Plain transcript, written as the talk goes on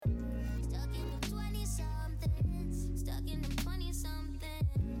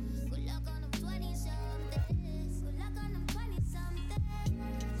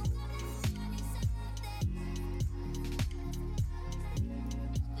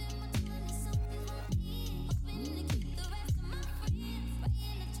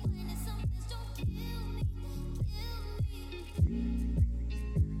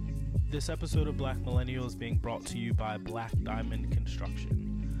This episode of Black Millennial is being brought to you by Black Diamond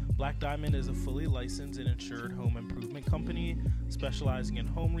Construction. Black Diamond is a fully licensed and insured home improvement company specializing in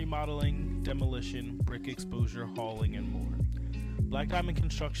home remodeling, demolition, brick exposure, hauling, and more. Black Diamond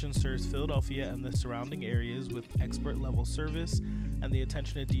Construction serves Philadelphia and the surrounding areas with expert-level service and the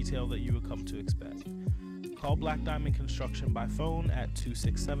attention to detail that you would come to expect. Call Black Diamond Construction by phone at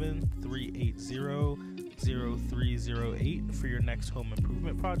 267-380-0308 for your next home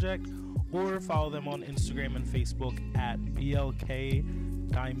improvement project, or follow them on Instagram and Facebook at BLK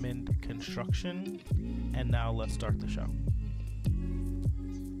Diamond Construction. And now let's start the show.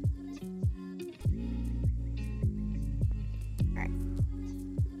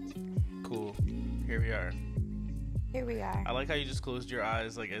 Cool. Here we are. Here we are. I like how you just closed your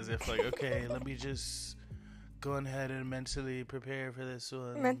eyes, like as if, like, okay, let me just go ahead and mentally prepare for this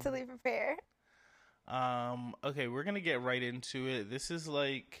one. Mentally prepare. Okay, we're gonna get right into it. This is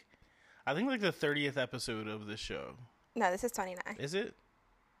like, I think like the 30th episode of the show. No, this is 29. Is it?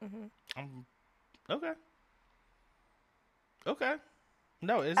 Mm-hmm. Okay. Okay.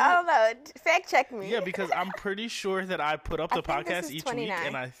 No, is it? I don't know. Fact check me. Yeah, because I'm pretty sure that I put up the I think this podcast is each 29. week,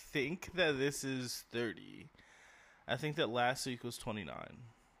 and I think that this is 30. I think that last week was 29.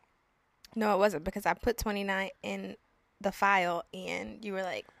 No, it wasn't, because I put 29 in the file, and you were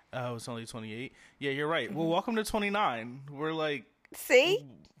like, Oh, it's only 28? Yeah, you're right. Well, welcome to 29. We're like, see?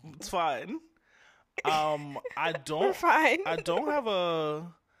 it's fine. I don't We're fine. I don't have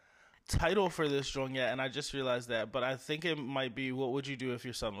a title for this joint yet, and I just realized that, but I think it might be, what would you do if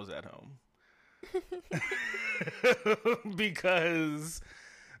your son was at home? Because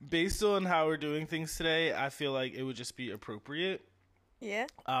based on how we're doing things today, I feel like it would just be appropriate. Yeah.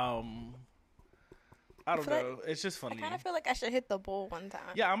 I don't feel like- know. It's just funny. I kind of feel like I should hit the bowl one time.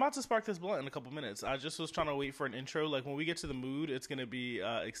 Yeah, I'm about to spark this blunt in a couple minutes. I just was trying to wait for an intro. Like, when we get to the mood, it's going to be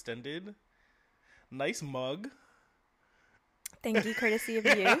extended. Nice mug. Thank you, courtesy of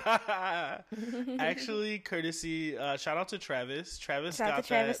you. Actually, courtesy, shout out to Travis. Travis Shout got out to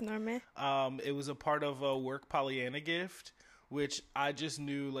Travis that. Norman. It was a part of a work Pollyanna gift, which I just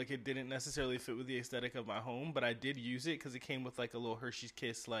knew, like, it didn't necessarily fit with the aesthetic of my home, but I did use it because it came with, like, a little Hershey's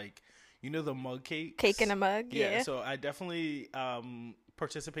Kiss, like, you know, the mug cakes? Cake in a mug, yeah. So I definitely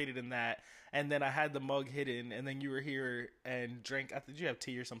participated in that, and then I had the mug hidden, and then you were here and drank. Did you have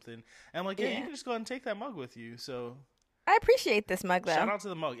tea or something? And I'm like, yeah, you can just go ahead and take that mug with you. So I appreciate this mug, though. shout out to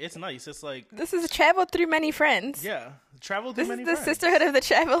the mug. It's nice. It's like, This is traveled through many friends. yeah, travel through This many is the friends. sisterhood of the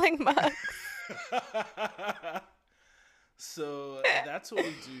traveling mug. So that's what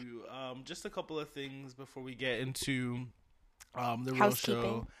we do. Just a couple of things before we get into the real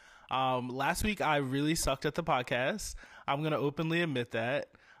show. Housekeeping. Last week I really sucked at the podcast. I'm gonna openly admit that.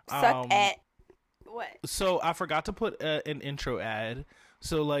 Suck at what? So I forgot to put an intro ad.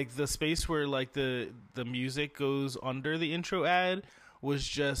 So like the space where like the music goes under the intro ad was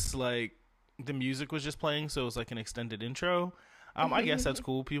just like the music was just playing, so it was like an extended intro. I guess that's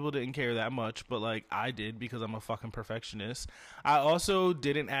cool. People didn't care that much, but like I did because I'm a fucking perfectionist. I also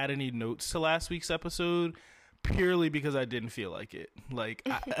didn't add any notes to last week's episode purely because I didn't feel like it. Like,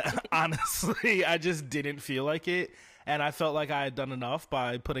 honestly, I just didn't feel like it. And I felt like I had done enough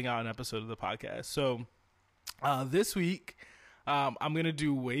by putting out an episode of the podcast. So this week, I'm going to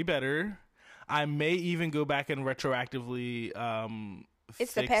do way better. I may even go back and retroactively It's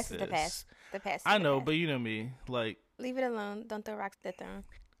fix the past. this. Is the past. The past. I is the know, past. but you know me. Like, Leave it alone. Don't throw rocks at the throne.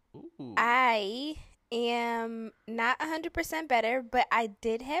 ooh. I am not 100% better, but I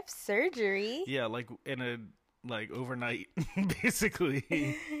did have surgery. Yeah, like in a, like overnight, basically.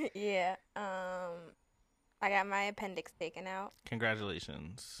 Yeah. I got my appendix taken out.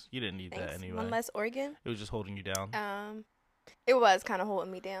 Congratulations. You didn't need that Thanks. anyway. One less organ. It was just holding you down. It was kind of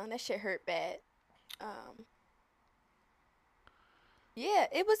holding me down. That shit hurt bad. Yeah,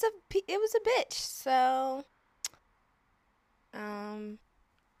 it was a bitch. So,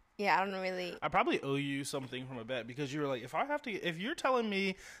 yeah, I don't really. I probably owe you something from a bet because you were like, if you're telling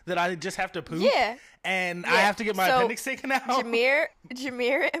me that I just have to poop Yeah. and Yeah. I have to get my So, appendix taken out. Jameer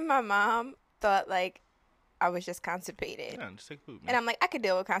and my mom thought like I was just constipated. Yeah, just take a poop, man. And I'm like, I could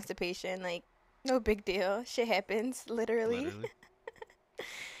deal with constipation. Like, no big deal. Shit happens, literally.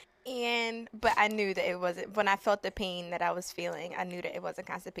 But I knew that it wasn't. When I felt the pain that I was feeling, I knew that it wasn't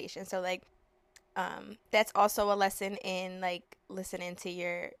constipation. So, like, that's also a lesson in, like, listening to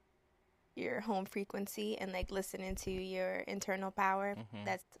your home frequency and, like, listening to your internal power. Mhm.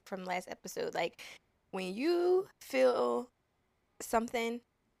 That's from last episode. Like, when you feel something,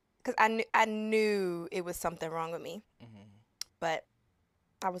 because I knew it was something wrong with me. Mhm. But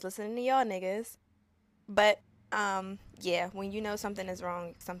I was listening to y'all niggas. But Yeah, when you know something is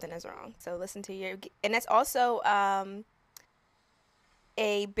wrong, something is wrong. So listen to your, and that's also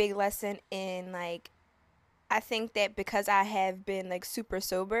a big lesson in like, I think that because I have been like super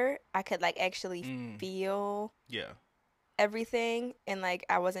sober, I could like actually feel Yeah. everything, and like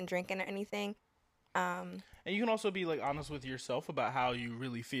I wasn't drinking or anything. And you can also be like honest with yourself about how you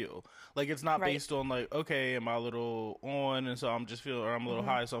really feel. Like it's not Right. based on like, okay, am I a little on and so I'm just feeling, or I'm a little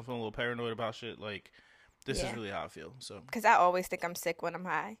high, so I'm feeling a little paranoid about shit. Like this is Yeah. really how I feel. So Because I always think I'm sick when I'm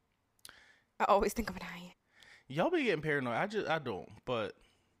high. I always think I'm dying. y'all be getting paranoid. I don't, but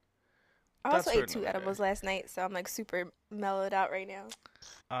I that's also for ate 2 another edibles day. last night, so I'm like super mellowed out right now.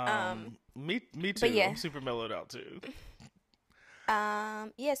 Me too. but yeah. I'm super mellowed out too.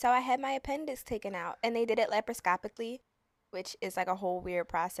 Yeah, so I had my appendix taken out, and they did it laparoscopically, which is like a whole weird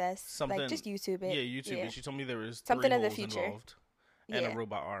process. Something, like just YouTube it. Yeah, YouTube it. She told me there was Something three of the holes future. involved and Yeah. a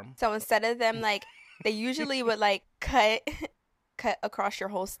robot arm. So instead of them like, they usually would like cut across your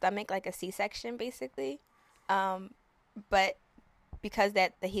whole stomach like a C-section basically. But because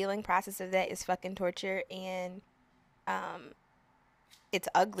that the healing process of that is fucking torture, and it's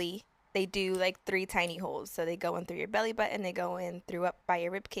ugly, they do like 3 tiny holes. So they go in through your belly button, they go in through up by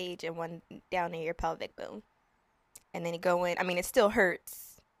your rib cage, and one down near your pelvic bone. And then you go in. I mean, it still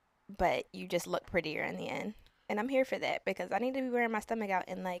hurts, but you just look prettier in the end. And I'm here for that because I need to be wearing my stomach out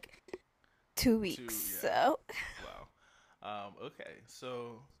in like 2 weeks. Yeah. So Wow. Okay,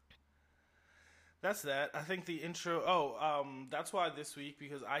 so that's that. I think the intro. That's why this week,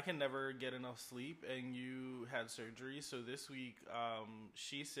 because I can never get enough sleep, and you had surgery, so this week,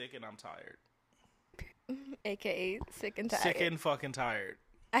 she's sick and I'm tired. AKA sick and tired. Sick and fucking tired.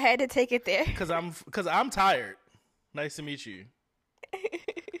 I had to take it there. Cause I'm tired. Nice to meet you.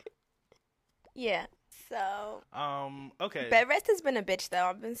 Yeah. So Okay. bed rest has been a bitch though.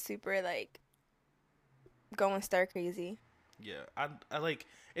 I've been super like going stir crazy. Yeah, I like.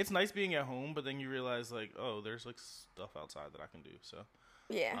 It's nice being at home, but then you realize like, oh, there's like stuff outside that I can do. So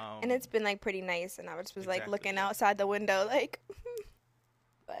Yeah, and it's been like pretty nice, and I just was like Exactly, looking yeah. outside the window, like.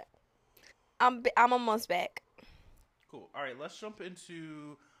 But I'm almost back. cool. All right, let's jump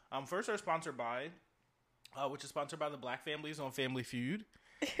into first our sponsor by, which is sponsored by the Black Families on Family Feud,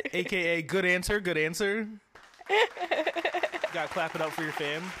 aka Good Answer. Good answer. Got to clap it up for your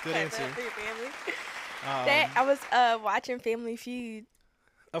fam. Good answer. For your family. That I was watching Family Feud.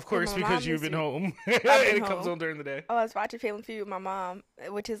 Of course, my because mom you've this been week. home, and been it comes home. on during the day. I was watching Family Feud with my mom,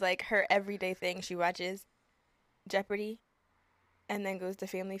 which is like her everyday thing. She watches Jeopardy, and then goes to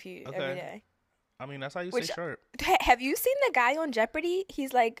Family Feud every Okay. day. I mean, that's how you Which- stay sharp. Have you seen the guy on Jeopardy?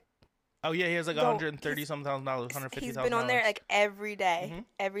 He's like, Oh yeah, he has like Go- $130 something thousand, $150,000. he's been on there like every day, Mhm.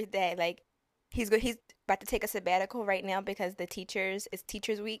 every day. Like he's about to take a sabbatical right now because it's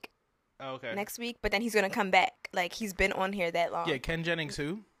Teachers Week Oh, okay. next week. But then he's gonna come back. Like he's been on here that long. Yeah, Ken Jennings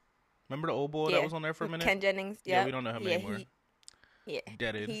who? Remember the old boy Yeah. that was on there for a minute? Ken Jennings. Yeah, Yep. we don't know him Yeah, anymore.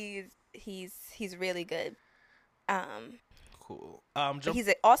 Deaded. He's really good. Cool. But Jump. he's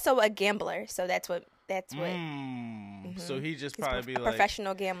also a gambler, so that's what. So he just He's probably be a like,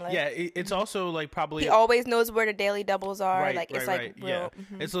 professional gambler. yeah. It's also like probably He always knows where the daily doubles are. right, like right, it's right. like real. Yeah,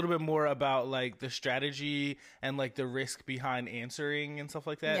 Mhm. it's a little bit more about like the strategy and like the risk behind answering and stuff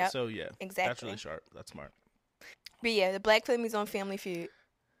like that. Yep, So yeah, that's exactly. really sharp. That's smart. But yeah, the Black Family's on Family Feud.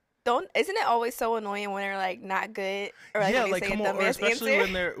 Isn't it always so annoying when they're like not good or like yeah, when they like say come a on, or dumbass especially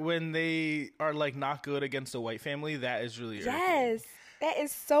answer? when they are like not good against a white family. That is really irritating. Yes, that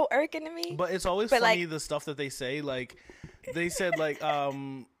is so irking to me. But it's always But, funny like- the stuff that they say. Like they said, like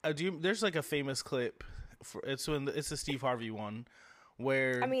there's like a famous clip. It's the Steve Harvey one,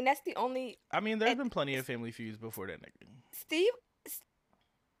 where I mean, that's the only there's been plenty of Family Feuds before that. Nigga.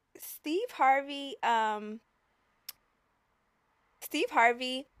 Steve Harvey. Steve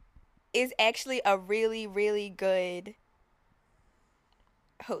Harvey is actually a really, really good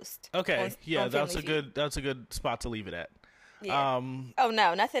host. Okay, on yeah, that's Family a good spot to leave it at. Yeah. Oh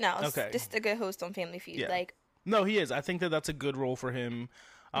no, nothing else. Okay. Just a good host on Family Feud. Yeah. Like No, he is. I think that's a good role for him.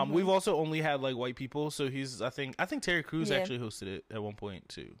 We've also only had like white people, so he's. I think Terry Crews Yeah. actually hosted it at one point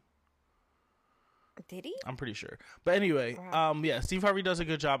too. did he? I'm pretty sure. But anyway, Wow. yeah, Steve Harvey does a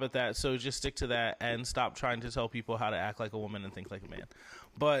good job at that. So just stick to that and stop trying to tell people how to act like a woman and think like a man.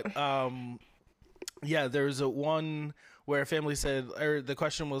 But yeah, there's a one where a family said, or the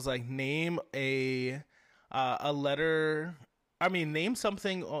question was like, name a letter. I mean, name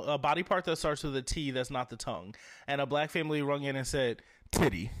something, a body part that starts with a T that's not the tongue. And a black family rung in and said,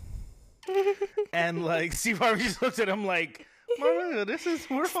 titty. And like Steve Harvey just looked at him like, Maria,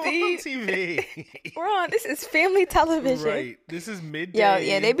 we're on TV. This is family television. Right. This is midday. Yo,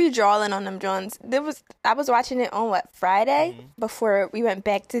 yeah, they be drawing on them Jones. I was watching it on Friday before we went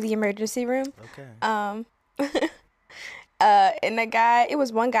back to the emergency room. Okay. And it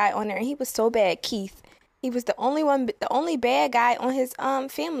was one guy on there, and he was so bad, Keith. He was the only bad guy on his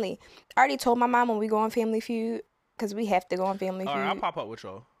family. I already told my mom when we go on Family Feud, because we have to go on Family Feud. All right, I'll pop up with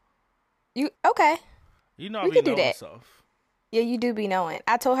y'all. You okay? You know, we can do that. Stuff. Yeah, you do be knowing.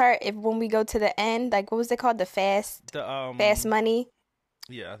 I told her when we go to the end, like what was it called, fast money?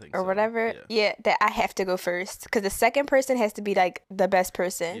 Yeah, I think or whatever. Yeah, that I have to go first because the second person has to be like the best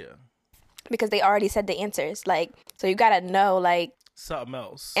person. Yeah. Because they already said the answers, like so you gotta know like something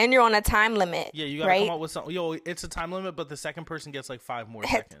else, and you're on a time limit. Yeah, you gotta come up with something. Yo, it's a time limit, but the second person gets like 5 more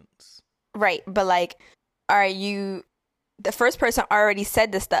seconds. Right, but like, the first person already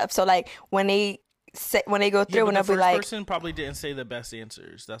said the stuff, so like when they go through, and they'll be like, the first person probably didn't say the best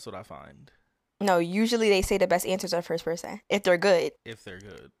answers. That's what I find. No, usually they say the best answers are the first person if they're good.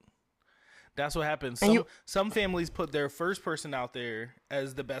 That's what happens. Some families put their first person out there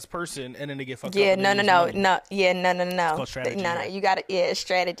as the best person, and then they get fucked up. Yeah, no. It's called strategy. No, you got to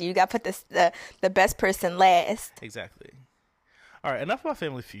strategy. You got to put the best person last. Exactly. All right, enough about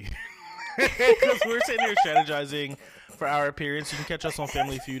Family Feud. Because we're sitting here strategizing for our appearance. You can catch us on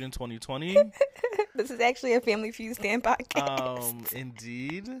Family Feud in 2020. This is actually a Family Feud stand podcast.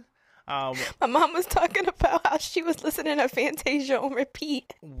 Indeed. My mom was talking about how she was listening to Fantasia on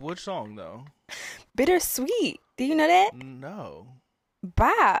repeat. Which song though? Bittersweet. Do you know that? No.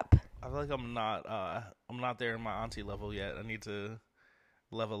 Bop. I feel like I'm not there in my auntie level yet. I need to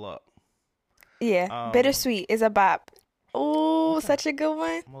level up. Yeah. Bittersweet is a bop. Oh, okay. Such a good one.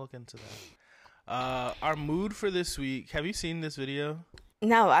 I'm gonna look into that. Our mood for this week. Have you seen this video?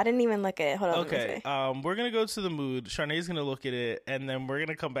 No, I didn't even look at it. Hold on. Okay. We're gonna go to the mood. Sharnae's gonna look at it, and then we're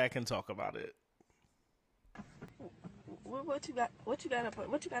gonna come back and talk about it. What you got? What you got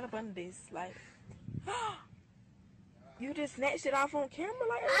up under this? Like, you just snatched it off on camera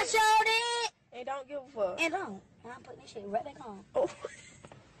like that? I showed it. And don't give a fuck. And don't. And I'm putting this shit right back on. Oh.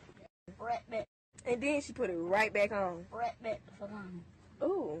 Right back. And then she put it right back on. Right back the fuck on.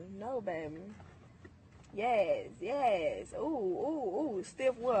 Ooh, no, baby. Yes. Ooh.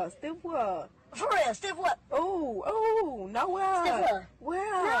 Stiff what? For real, stiff what? Ooh, no what? Stiff what? Well.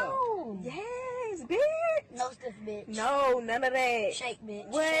 No. Yes, bitch. No stiff, bitch. No, none of that. Shake, bitch.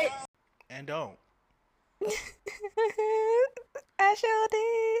 What? Shake. And don't. I showed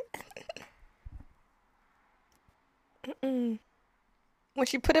it. When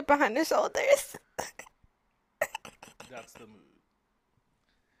she put it behind her shoulders. That's the mood.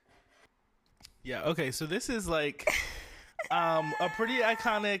 Yeah, okay, so this is like a pretty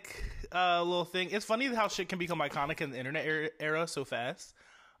iconic little thing. It's funny how shit can become iconic in the internet era so fast.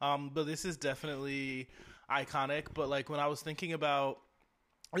 But this is definitely iconic. But like when I was thinking about,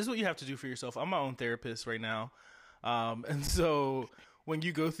 this is what you have to do for yourself. I'm my own therapist right now. And so when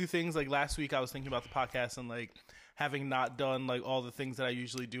you go through things, like last week I was thinking about the podcast and like having not done like all the things that I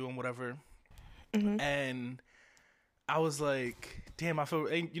usually do and whatever. Mm-hmm. And I was like, damn, I feel,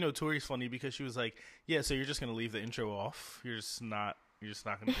 and, Tori's funny because she was like, yeah, so you're just going to leave the intro off. You're just not going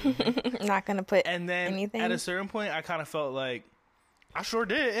to do anything. Not going to put And then anything. At a certain point, I kind of felt like, I sure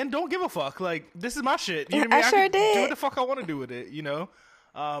did. And don't give a fuck. Like, this is my shit. You know what I mean? I sure did. Do what the fuck I want to do with it,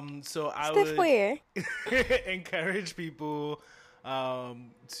 So I would encourage people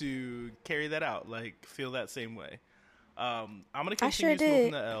to carry that out, like feel that same way. I'm going to continue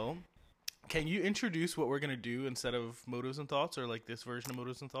smoking the L. Can you introduce what we're going to do instead of Motives and Thoughts, or like this version of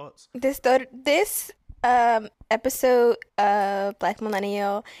Motives and Thoughts? This episode of Black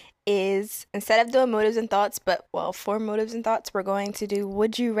Millennial is, instead of doing Motives and Thoughts, for Motives and Thoughts, we're going to do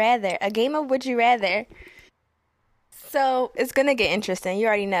Would You Rather, a game of Would You Rather. So it's going to get interesting. You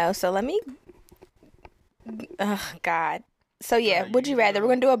already know. So let me, oh God. So yeah, Would You Rather. We're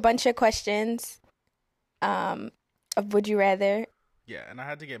going to do a bunch of questions of Would You Rather. Yeah, and I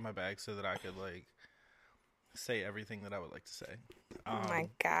had to get my bag so that I could, like, say everything that I would like to say. Oh, my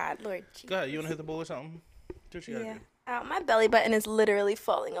God, Lord Jesus. Go ahead. You want to hit the bowl or something? Do what you gotta do. My belly button is literally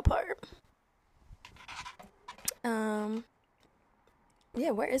falling apart. Yeah,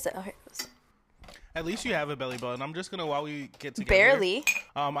 where is it? Oh, here it goes. At least you have a belly button. I'm just going to, while we get together. Barely.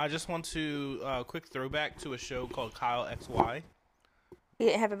 I just want to, quick throwback to a show called Kyle XY. He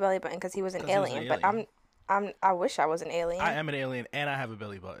didn't have a belly button because he was an alien, but I wish I was an alien. I am an alien, and I have a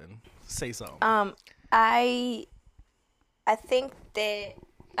belly button. Say something. I think that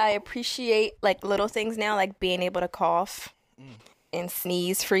I appreciate like little things now, like being able to cough and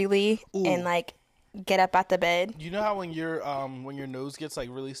sneeze freely. Ooh. And like get up out the bed. You know how when your nose gets like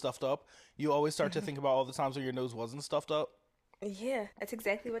really stuffed up, you always start to think about all the times when your nose wasn't stuffed up? Yeah, that's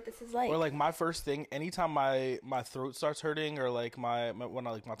exactly what this is like. Or like my first thing, anytime my throat starts hurting, or like my when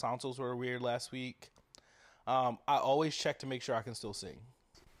I, like my tonsils were weird last week, I always check to make sure I can still sing.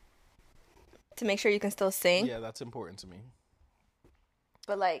 To make sure you can still sing. Yeah, that's important to me.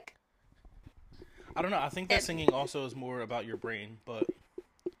 But like, I don't know. I think that singing also is more about your brain, but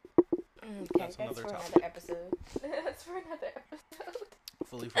okay, that's another for topic. another episode. That's for another episode.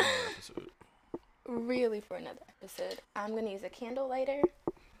 Fully for another episode. Really for another episode. I'm gonna use a candle lighter.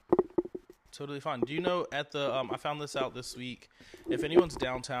 Totally fine. Do you know at the I found this out this week. If anyone's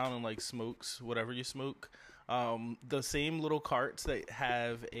downtown and like smokes whatever you smoke, the same little carts that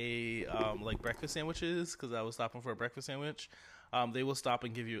have a like breakfast sandwiches, because I was stopping for a breakfast sandwich, they will stop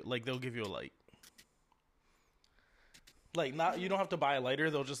and give you like they'll give you a light. Like not you don't have to buy a lighter,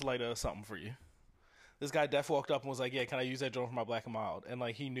 they'll just light something for you. This guy Def walked up and was like, "Yeah, can I use that joint for my Black and Mild?" And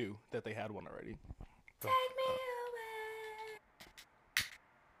like he knew that they had one already. Take me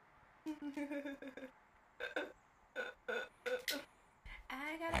away.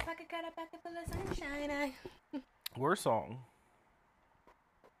 I got a pocket full of sunshine. Worst song.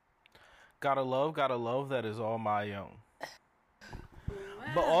 Gotta love that is all my own.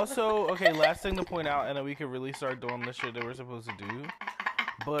 But also, okay, last thing to point out, and then we could really start doing the shit that we're supposed to do.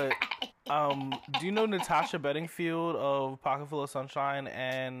 But do you know Natasha Bedingfield of Pocket Full of Sunshine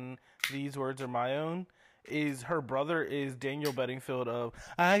and These Words Are My Own? Her brother is Daniel Bedingfield of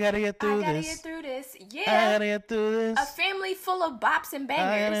I Gotta Get Through This. Yeah. I gotta get through this. A family full of bops and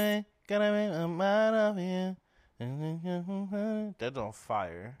bangers. Gotta make my mind up here. That's on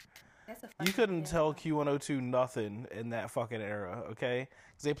fire. You couldn't tell Q102 nothing in that fucking era, okay?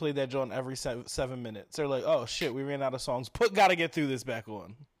 Because they played that joint every 7 minutes. They're like, oh shit, we ran out of songs. Gotta Get Through This back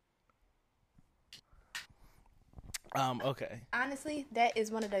on. Okay. Honestly, that is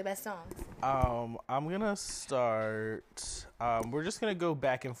one of the best songs. I'm gonna start. We're just gonna go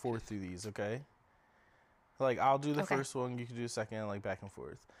back and forth through these, okay? Like I'll do the first one, you can do the second, like back and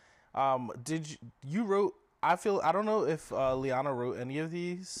forth. Did you wrote? I don't know if Liana wrote any of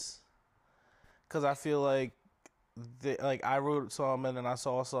these, because I feel like I wrote some and then I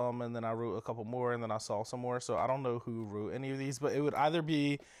saw some and then I wrote a couple more and then I saw some more. So I don't know who wrote any of these, but it would either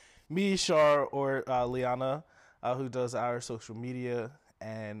be me, Shar, or Liana. Who does our social media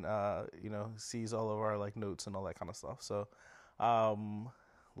and sees all of our like notes and all that kind of stuff. So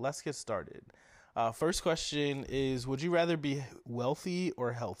let's get started. First question is, would you rather be wealthy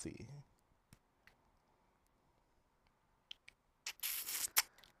or healthy?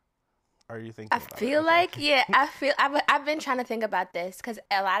 Are you thinking about I've been trying to think about this, because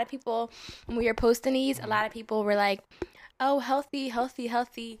a lot of people, when we were posting these, a lot of people were like, oh, healthy.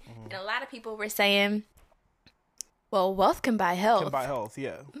 And a lot of people were saying, well, wealth can buy health. Can buy health,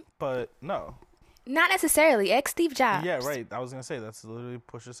 yeah. But no. Not necessarily. Ask Steve Jobs. Yeah, right. I was going to say, that's literally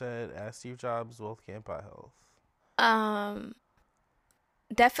Pusha said, ask Steve Jobs, wealth can't buy health.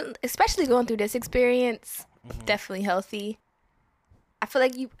 Definitely, especially going through this experience, definitely healthy. I feel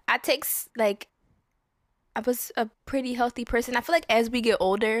like I was a pretty healthy person. I feel like as we get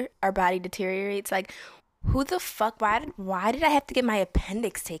older, our body deteriorates. Like, who the fuck, why did I have to get my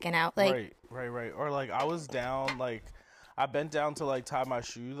appendix taken out? Like, Right. Or like I was down, like I bent down to like tie my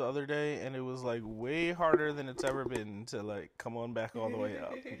shoe the other day, and it was like way harder than it's ever been to like come on back all the way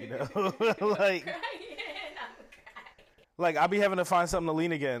up, you know? Like I be having to find something to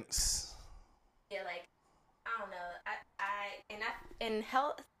lean against. Yeah, like I don't know. And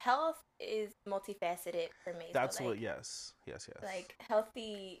health is multifaceted for me. That's so, like, what. Yes. Like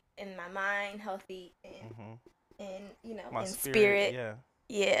healthy in my mind, healthy in My in spirit.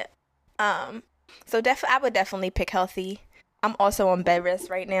 Yeah. So I would definitely pick healthy. I'm also on bed rest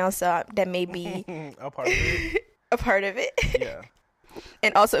right now, so that may be a part of it. A part of it. Yeah.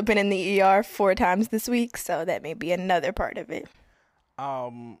 And also been in the ER 4 times this week, so that may be another part of it.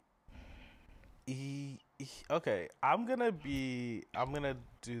 Okay, I'm gonna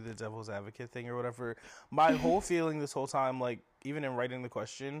do the devil's advocate thing or whatever. My whole feeling this whole time, like even in writing the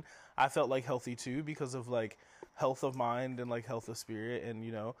question, I felt like healthy too, because of like health of mind and like health of spirit, and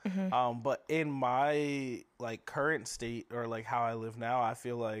but in my like current state, or like how I live now, I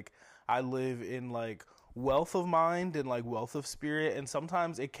feel like I live in like wealth of mind and like wealth of spirit, and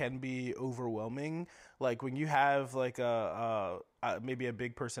sometimes it can be overwhelming, like when you have like a maybe a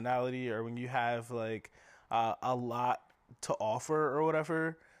big personality, or when you have like a lot to offer or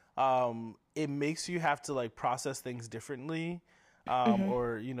whatever. It makes you have to like process things differently,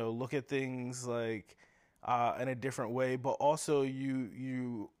 or look at things like in a different way, but also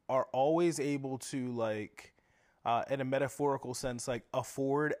you are always able to like in a metaphorical sense like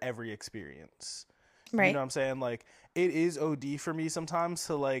afford every experience. Right. You know what I'm saying? Like it is OD for me sometimes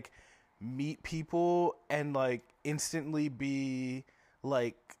to like meet people and like instantly be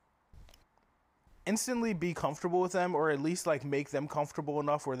comfortable with them, or at least like make them comfortable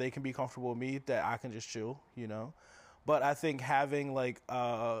enough where they can be comfortable with me that I can just chill, you know. But I think having like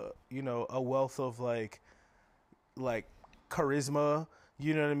you know, a wealth of like charisma,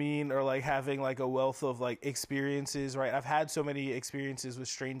 you know what I mean, or like having like a wealth of like experiences, right? I've had so many experiences with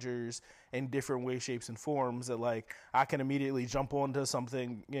strangers in different ways, shapes, and forms that like I can immediately jump onto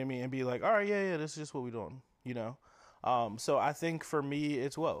something, you know what I mean, and be like, all right, yeah, this is just what we're doing, you know. So I think for me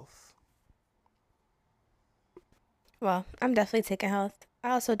it's wealth. Well, I'm definitely taking health. I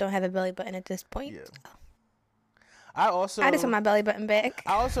also don't have a belly button at this point. Yeah. So. I just want my belly button back.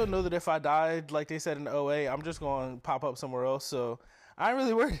 I also know that if I died, like they said in OA, I'm just going to pop up somewhere else. So I ain't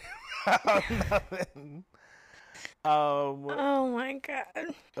really worried about nothing. Oh my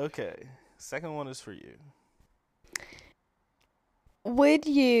God. Okay. Second one is for you. Would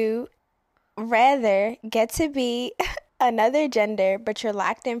you rather get to be another gender, but you're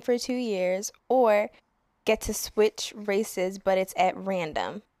locked in for 2 years, or get to switch races, but it's at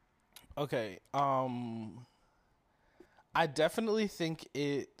random? Okay. I definitely think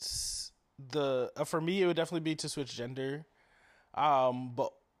it's for me it would definitely be to switch gender.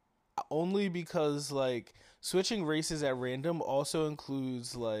 But only because like switching races at random also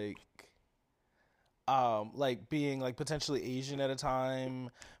includes like being like potentially Asian at a time,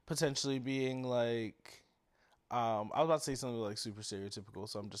 potentially being like I was about to say something like super stereotypical,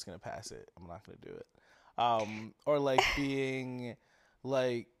 so I'm just gonna pass it. I'm not gonna do it. Or like being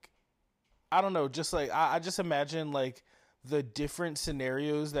like, I don't know, just like I just imagine like the different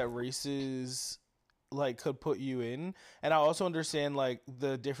scenarios that races like could put you in, and I also understand like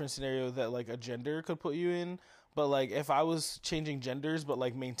the different scenario that like a gender could put you in. But like if I was changing genders but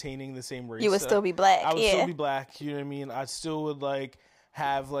like maintaining the same race, you would still be black. I would still be black, you know what I mean? I still would like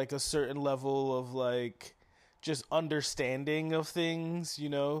have like a certain level of like just understanding of things, you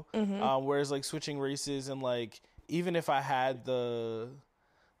know. Whereas like switching races and like even if I had the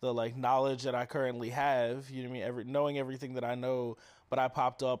like knowledge that I currently have, you know what I mean, knowing everything that I know, but I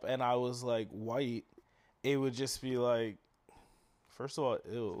popped up and I was like white, it would just be like, first of all,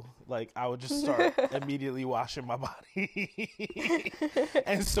 ew. Like I would just start immediately washing my body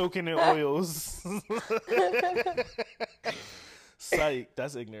and soaking in oils. Psych,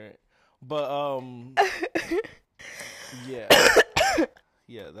 that's ignorant. But yeah.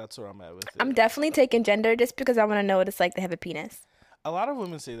 Yeah, that's where I'm at with it. I'm definitely taking gender just because I want to know what it's like to have a penis. A lot of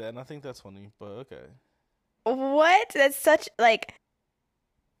women say that, and I think that's funny, but okay. What? That's such, like,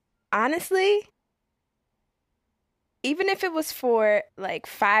 honestly, even if it was for, like,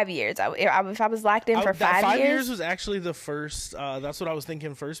 5 years, if I was locked in for 5 years. 5 years was actually the first, that's what I was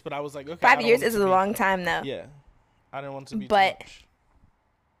thinking first, but I was like, okay. 5 years is a long time, though. Yeah. I didn't want it to be too much.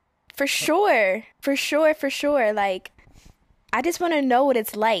 For sure, like, I just want to know what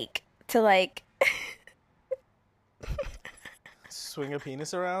it's like to, like... swing a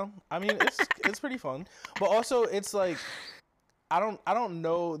penis around. I mean, it's pretty fun, but also it's like I don't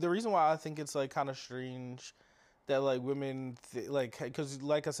know the reason why I think it's like kind of strange that like women like, because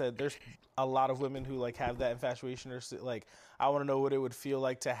like I said, there's a lot of women who like have that infatuation, or like I want to know what it would feel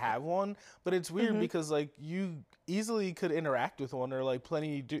like to have one, but it's weird because like you easily could interact with one, or like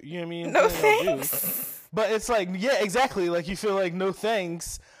plenty do, you know what I mean? No thanks. But it's like, yeah, exactly, like you feel like no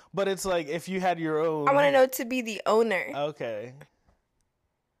thanks, but it's like if you had your own, I want to know to be the owner. Okay.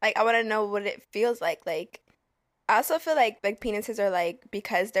 Like, I want to know what it feels like. Like, I also feel like penises are, like,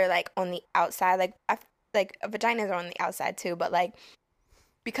 because they're, like, on the outside. Like, vaginas are on the outside, too. But, like,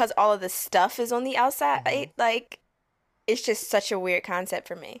 because all of the stuff is on the outside, like, it's just such a weird concept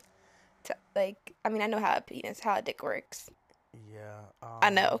for me. Like, I mean, I know how a dick works. Yeah. I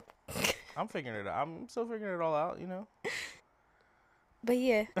know. I'm figuring it out. I'm still figuring it all out, you know? But,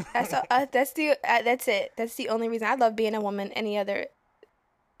 yeah. That's it. That's the only reason. I love being a woman.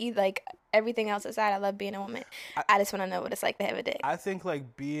 Like everything else aside, I love being a woman. I just want to know what it's like to have a dick. I think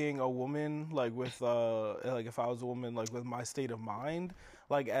like being a woman, like with like if I was a woman, like with my state of mind,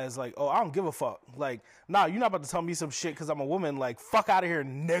 like as like, oh, I don't give a fuck. Like, nah, you're not about to tell me some shit because I'm a woman. Like, fuck out of here,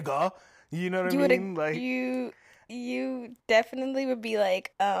 nigga. You know what I mean? Like you definitely would be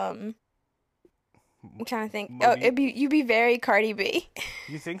like, I'm trying to think. Oh, you'd be very Cardi B.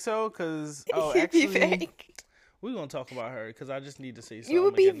 You think so? Because we're going to talk about her because I just need to say something. You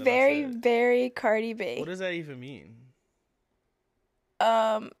would be very, very Cardi B. What does that even mean?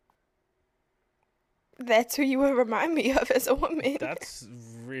 That's who you would remind me of as a woman. That's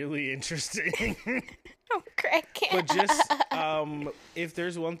really interesting. I'm cracking. But just if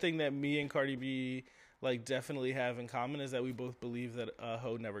there's one thing that me and Cardi B like definitely have in common is that we both believe that a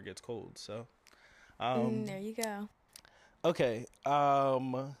hoe never gets cold. So there you go. okay.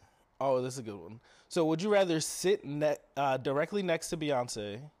 Oh, this is a good one. So would you rather sit directly next to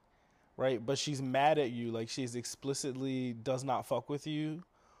Beyonce, right? But she's mad at you, like she's explicitly does not fuck with you,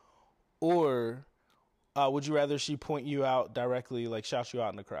 or would you rather she point you out directly, like shout you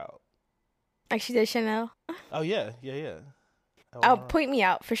out in the crowd? Like she did Chanel. Oh yeah. Oh, point me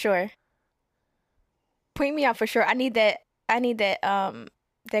out for sure. Point me out for sure. I need that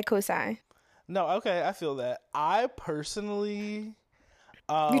that cosign. No, okay, I feel that. I personally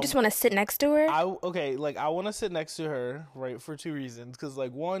You just want to sit next to her? I want to sit next to her, right, for two reasons. Because,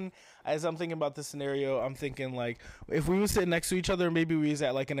 like, one, as I'm thinking about the scenario, I'm thinking, like, if we would sit next to each other, maybe we was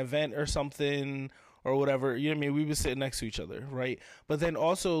at, like, an event or something or whatever, you know what I mean? We would sit next to each other, right? But then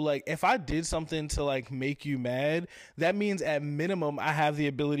also, like, if I did something to, like, make you mad, that means at minimum I have the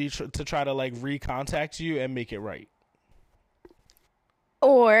ability to try to, like, recontact you and make it right.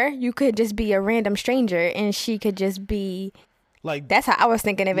 Or you could just be a random stranger and she could just be... Like, that's how I was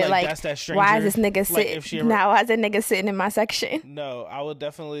thinking of it. Like, that's that stranger. Why is this nigga sitting? Why is that nigga sitting in my section? No, I would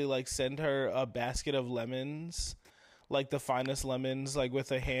definitely like send her a basket of lemons, like the finest lemons, like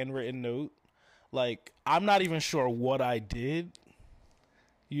with a handwritten note. Like, I'm not even sure what I did,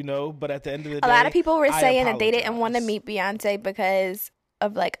 you know. But at the end of the day, a lot of people were saying that they didn't want to meet Beyonce because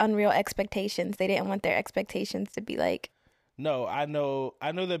of like unreal expectations. They didn't want their expectations to be like. No, I know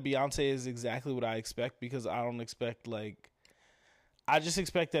that Beyonce is exactly what I expect because I don't expect like. I just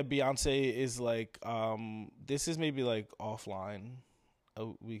expect that Beyonce is like, this is maybe like offline.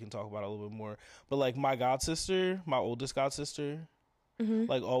 We can talk about it a little bit more. But like my oldest god sister,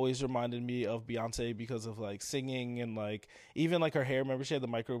 like always reminded me of Beyonce because of like singing and like even like her hair. Remember she had the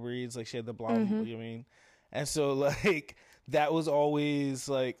micro braids, like she had the blonde, you know what I mean? And so like that was always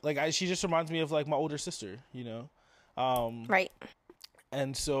like she just reminds me of like my older sister, you know? Right.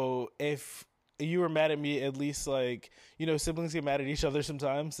 And so if you were mad at me, at least like, you know, siblings get mad at each other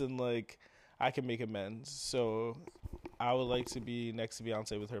sometimes and like I can make amends. So I would like to be next to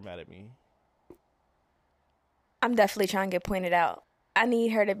Beyonce with her mad at me. I'm definitely trying to get pointed out. I need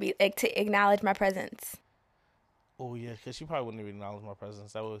her to be like to acknowledge my presence. Oh yeah, because she probably wouldn't even acknowledge my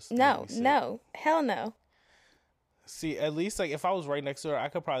presence. That was no, hell no. See, at least like if I was right next to her, I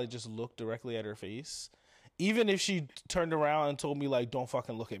could probably just look directly at her face. Even if she turned around and told me, like, don't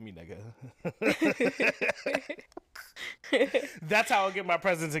fucking look at me, nigga. That's how I'll get my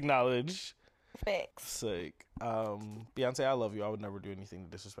presence acknowledged. Facts. It's like, Beyonce, I love you. I would never do anything to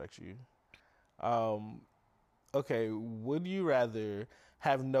disrespect you. Okay, would you rather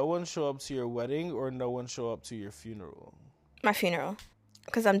have no one show up to your wedding or no one show up to your funeral? My funeral.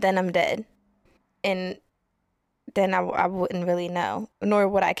 Because I'm dead. And then I wouldn't really know. Nor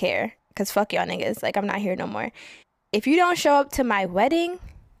would I care. Because fuck y'all niggas. Like, I'm not here no more. If you don't show up to my wedding,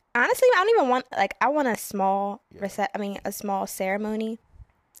 honestly, I don't even want, like, I want a small, a small ceremony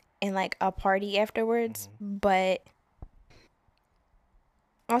and, like, a party afterwards. But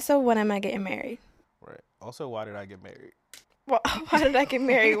also, when am I getting married? Right. Also, why did I get married? Well, why did I get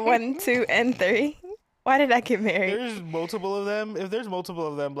married? 1, 2, and 3. Why did I get married? There's multiple of them. If there's multiple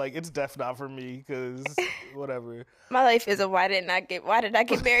of them, like, it's definitely not for me because whatever. My life is a why did I get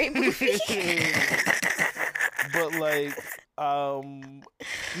married movie. But like,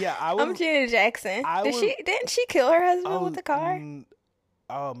 yeah, I'm Janet Jackson. Didn't she kill her husband with the car?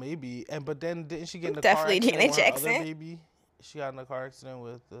 Oh, maybe. But then didn't she get in a definitely car accident Janet Jackson. With her other baby? She got in a car accident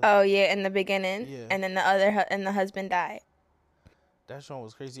with. Oh yeah, in the beginning. Yeah. And then the husband died. That show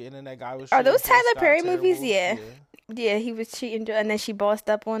was crazy, and then that guy was. Are those Tyler Perry movies? Yeah. Yeah, he was cheating, and then she bossed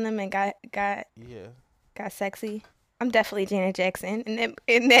up on him and got sexy. I'm definitely Janet Jackson, and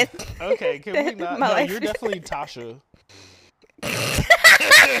that. Okay, can we not? No, you're definitely Tasha.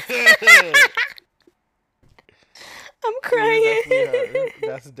 I'm crying.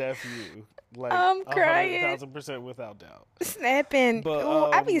 That's definitely you. Like, I'm crying. 1,000% without doubt. Snapping.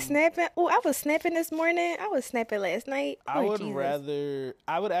 But I be snapping. I was snapping this morning. I was snapping last night. I would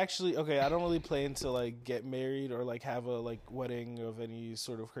actually, I don't really plan to like get married or like have a like wedding of any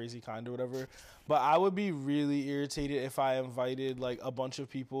sort of crazy kind or whatever. But I would be really irritated if I invited like a bunch of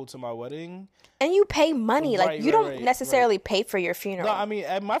people to my wedding. And you pay money. Like you don't necessarily pay for your funeral. No, I mean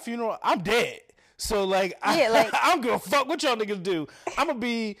at my funeral, I'm dead. So, like, I'm going to fuck what y'all niggas do. I'm going to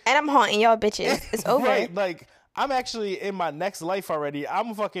be... And I'm haunting y'all bitches. It's over. Right, like, I'm actually in my next life already. I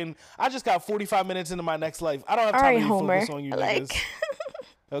just got 45 minutes into my next life. I don't have time to focus on you niggas.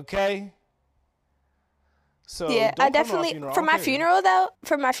 Okay? So Yeah, don't I come to my definitely funeral. I for don't my care. funeral though.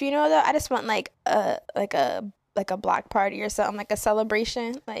 For my funeral though, I just want like a block party or something, like a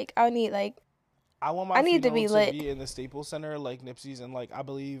celebration. Like I would need like I want my I need to funeral be to lit. be in the Staples Center, like Nipsey's, and like I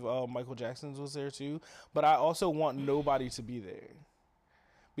believe Michael Jackson's was there too. But I also want nobody to be there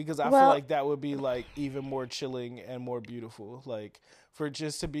because I feel Well, like that would be like even more chilling and more beautiful. Like for it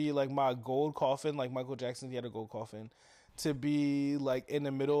just to be like my gold coffin, like Michael Jackson, he had a gold coffin, to be like in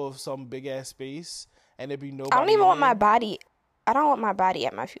the middle of some big ass space and it be nobody. I don't even in want my there. body. I don't want my body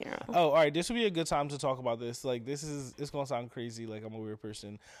at my funeral. Oh, all right. This would be a good time to talk about this. Like, it's gonna sound crazy, like I'm a weird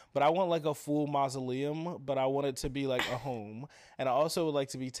person, but I want like a full mausoleum, but I want it to be like a home, and I also would like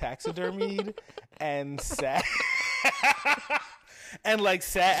to be taxidermied and sat and like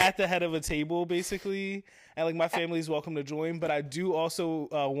sat at the head of a table, basically. And like my family's welcome to join, but I do also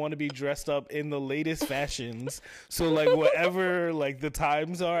want to be dressed up in the latest fashions. So like whatever like the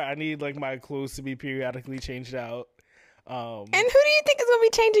times are, I need like my clothes to be periodically changed out. And who do you think is gonna be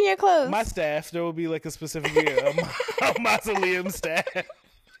changing your clothes? My staff, there will be like a specific a mausoleum staff.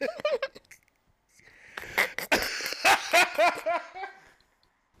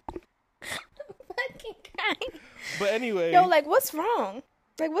 Fucking guy. But anyway, Yo, like what's wrong?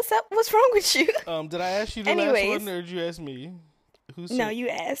 Like what's up? What's wrong with you? did I ask you the Anyways. last one, or did you ask me? No, you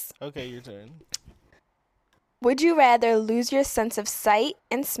asked. Okay, your turn. Would you rather lose your sense of sight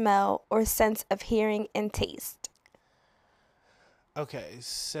and smell or sense of hearing and taste? Okay,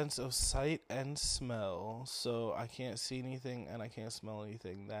 sense of sight and smell. So I can't see anything and I can't smell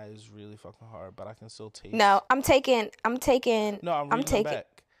anything. That is really fucking hard, but I can still taste. No, I'm taking. No, I'm reading them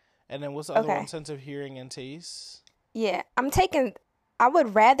back. And then what's the other Okay. one? Sense of hearing and taste. Yeah, I'm taking. I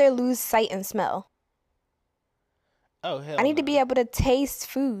would rather lose sight and smell. Oh hell. I need to no. be able to taste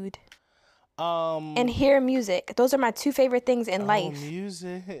food and hear music. Those are my two favorite things in life.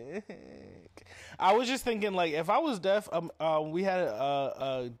 Music. I was just thinking, like, if I was deaf, we had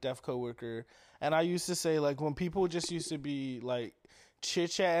a deaf coworker, and I used to say, like, when people just used to be like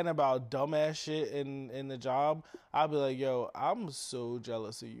chit chatting about dumbass shit in the job, I'd be like, yo, I'm so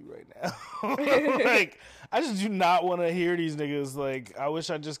jealous of you right now. Like, I just do not want to hear these niggas. Like, I wish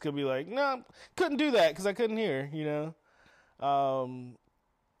I just could be like, no, couldn't do that because I couldn't hear, you know.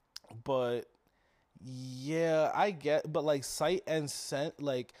 But yeah, I get, but like sight and scent,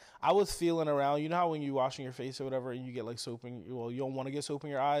 like I was feeling around. You know how when you washing your face or whatever, and you get like soap in, well, you don't want to get soap in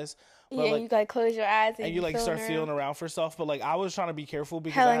your eyes, but Yeah, like, you gotta close your eyes and you like start feeling around for stuff. But like I was trying to be careful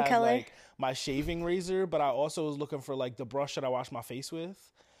because I Helen had Keller. like my shaving razor, but I also was looking for like the brush that I wash my face with.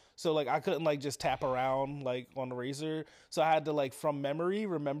 So like I couldn't like just tap around like on the razor. So I had to like from memory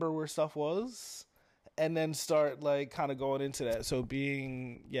remember where stuff was. And then start like kind of going into that. So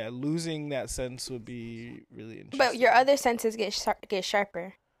losing that sense would be really interesting. But your other senses get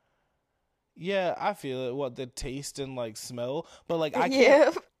sharper. Yeah, I feel it. What, the taste and like smell, but like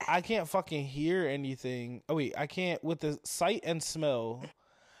Yeah. I can't fucking hear anything. Oh wait, I can't with the sight and smell.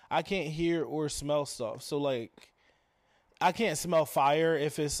 I can't hear or smell stuff. So like, I can't smell fire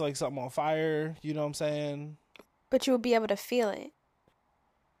if it's like something on fire. You know what I'm saying? But you will be able to feel it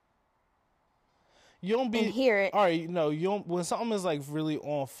You don't be and hear it. all right. No, you don't. When something is like really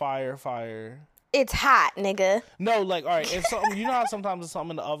on fire. It's hot, nigga. No, like, all right, if something, you know how sometimes it's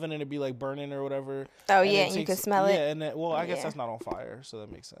something in the oven and it'd be like burning or whatever. Oh, and yeah, it and you takes- can smell it. Yeah, and then, well, I guess Yeah. that's not on fire, so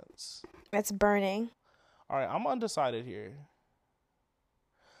that makes sense. That's burning. All right, I'm undecided here.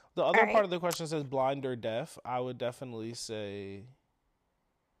 The other All right. part of the question says blind or deaf. I would definitely say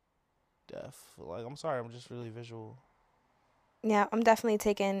deaf. Like, I'm sorry, I'm just really visual. Yeah, I'm definitely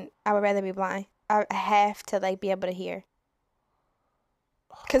taking. I would rather be blind. I have to like be able to hear.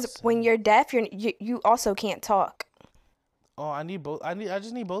 Because when Same. you're deaf, you also can't talk. Oh, I need both. I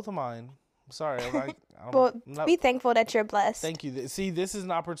just need both of mine. I'm sorry. I'm Well, not- be thankful that you're blessed. Thank you. See, this is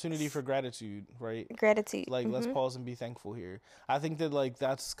an opportunity for gratitude, right? Gratitude. Like, let's Mhm. pause and be thankful here. I think that like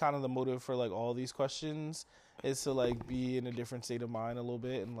that's kind of the motive for like all these questions is to like be in a different state of mind a little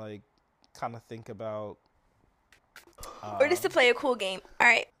bit and like kind of think about Or just to play a cool game. All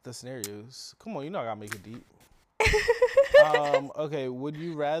right. the scenarios. Come on, you know I gotta make it deep. Okay, would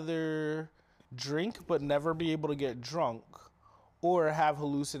you rather drink but never be able to get drunk, or have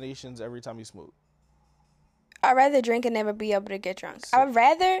hallucinations every time you smoke? I'd rather drink and never be able to get drunk. I would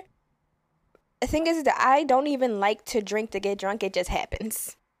rather. The thing is that I don't even like to drink to get drunk. It just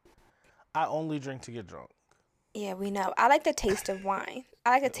happens. I only drink to get drunk. Yeah, we know. I like the taste of wine.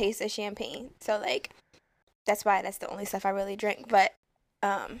 I like the taste of champagne. So like, that's why that's the only stuff I really drink. But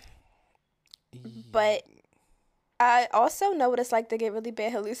I also know what it's like to get really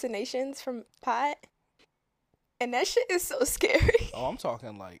bad hallucinations from pot, and that shit is so scary. Oh, I'm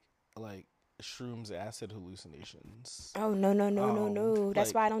talking like shrooms acid hallucinations. Oh no. That's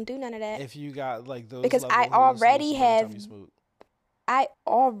Like, why I don't do none of that. if you got like those Because level I of already hallucinations every have time you smoke. I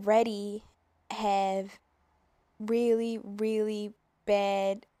already have really, really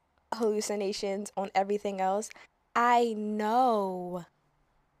bad hallucinations on everything else. I know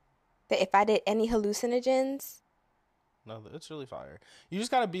that if I did any hallucinogens, No, it's really fire. You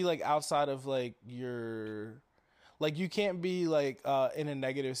just gotta be like outside of like your, like you can't be like in a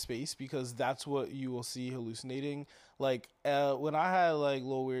negative space because that's what you will see hallucinating. Like when I had like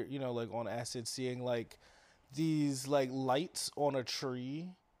little weird, like on acid, seeing like these like lights on a tree.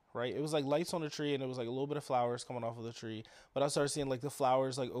 Right, it was like lights on a tree, and it was like a little bit of flowers coming off of the tree. But I started seeing like the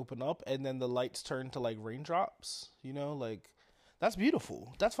flowers like open up, and then the lights turn to like raindrops. Like that's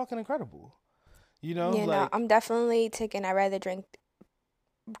beautiful. That's fucking incredible. no, Like I'm definitely taking. I'd rather drink.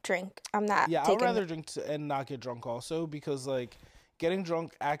 I'm not yeah, I would taking. rather drink and not get drunk also because like getting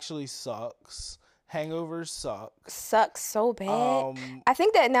drunk actually sucks. Hangovers suck. Sucks so bad. Um, I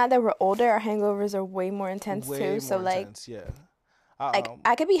think that now that we're older, our hangovers are way more intense way too. So more like, intense, yeah. like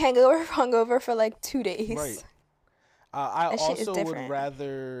I could be hungover for like 2 days. Right. I That shit is also would different.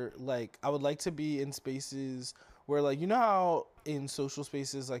 rather like I would like to be in spaces where like how in social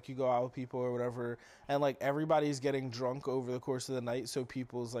spaces like you go out with people or whatever and like everybody's getting drunk over the course of the night, so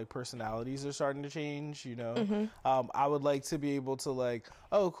people's like personalities are starting to change. I would like to be able to like,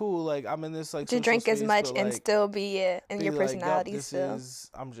 oh cool, like I'm in this like To social drink as space, much but, and like, still be in be your like, yup, personality this still.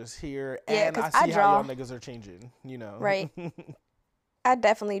 is I'm just here, Yeah, and I 'cause I see how y'all draw. niggas are changing. Right. I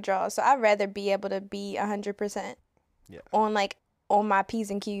definitely draw, so I'd rather be able to be 100% Yeah. on my P's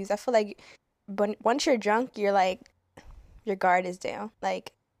and Q's. I feel like once you're drunk, you're like your guard is down.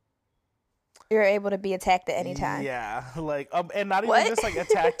 Like you're able to be attacked at any time. Yeah, like and not even What? just like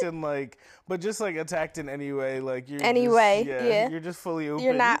attacked in like, but just like attacked in any way. Like you're Anyway, just, yeah. you're just fully open.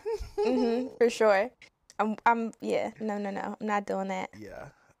 You're not for sure. I'm yeah. No. I'm not doing that. Yeah.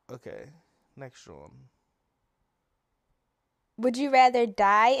 Okay. Next one. Would you rather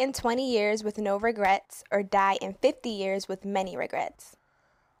die in 20 years with no regrets or die in 50 years with many regrets?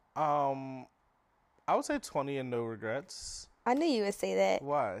 I would say 20 and no regrets. I knew you would say that.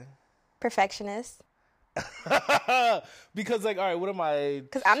 Why? Perfectionist. Because like, all right, what am I?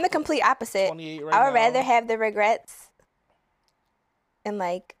 Because I'm the complete opposite. 28 right I would now. rather have the regrets and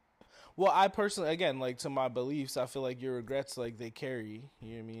like. Well, I personally, again, like to my beliefs, I feel like your regrets, like they carry.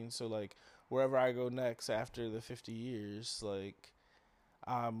 You know what I mean? So like, wherever I go next after the 50 years, like,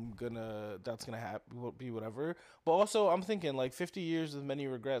 that's gonna happen, be whatever. But also, I'm thinking like 50 years with many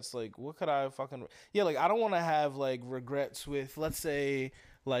regrets. Like, what could I fucking? Yeah, like I don't want to have like regrets with, let's say,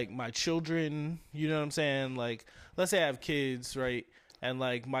 like my children. You know what I'm saying? Like, let's say I have kids, right? And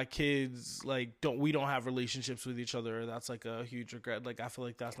like my kids, like we don't have relationships with each other. That's like a huge regret. Like I feel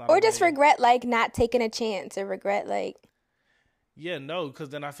like that's not. Or just regret like not taking a chance, or regret like. Yeah, no, because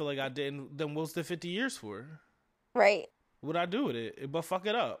then I feel like I didn't. Then what's the 50 years for? Right. What'd I do with it? But fuck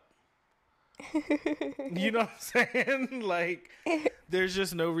it up. You know what I'm saying? Like, there's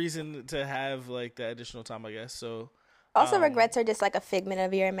just no reason to have like that additional time, I guess. So. Also, regrets are just like a figment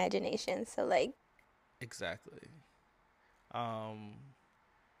of your imagination. So like. Exactly.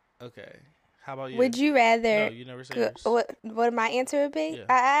 Okay. How about you? Would you rather? No, you never said yours. What my answer would be? Yeah.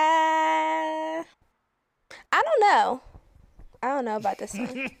 I don't know. I don't know about this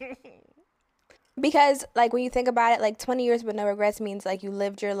one. Because like when you think about it, like 20 years with no regrets means like you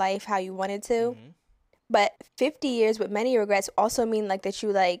lived your life how you wanted to. Mm-hmm. But 50 years with many regrets also mean like that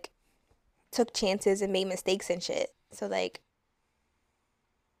you like took chances and made mistakes and shit. So like,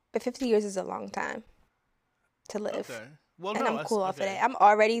 but 50 years is a long time to live. Okay. Well, and no, I'm cool off of okay. that. I'm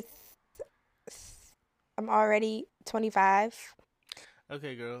already 25.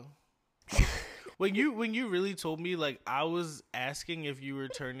 Okay, girl. When you really told me, like, I was asking if you were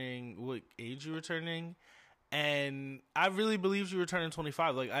turning, what age you were turning, and I really believed you were turning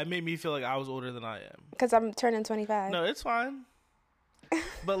 25. Like, it made me feel like I was older than I am. Because I'm turning 25. No, it's fine.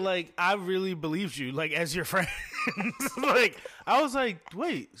 But, like, I really believed you, like, as your friend. Like, I was like,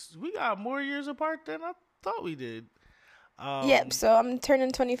 wait, we got more years apart than I thought we did. Yep, so I'm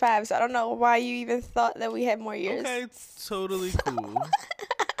turning 25, so I don't know why you even thought that we had more years. Okay, totally cool.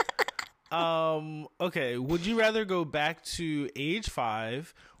 Okay, would you rather go back to age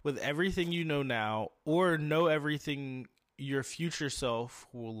 5 with everything you know now, or know everything your future self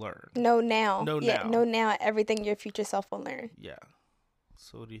will learn? Know now. Know Yeah, now. know now everything your future self will learn. Yeah.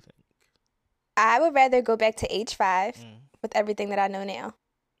 So what do you think? I would rather go back to age 5 with everything that I know now.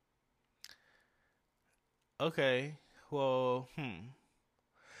 Okay. Well,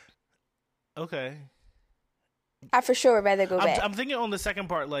 Okay. I for sure would rather go back. I'm thinking on the second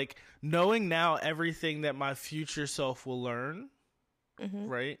part, like knowing now everything that my future self will learn,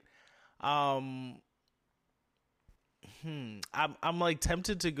 right? I'm like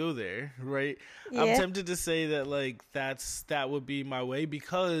tempted to go there, right? Yeah. I'm tempted to say that like that would be my way,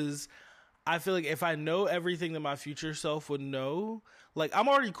 because I feel like if I know everything that my future self would know, like I'm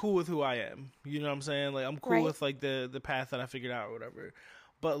already cool with who I am. You know what I'm saying? Like I'm cool Right. with like the path that I figured out or whatever.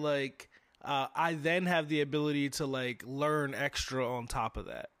 But like I then have the ability to like learn extra on top of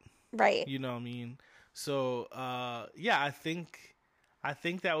that. Right. You know what I mean? So yeah, I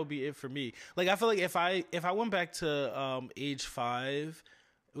think that would be it for me. Like I feel like if I went back to age 5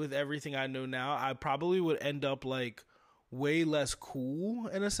 with everything I know now, I probably would end up like way less cool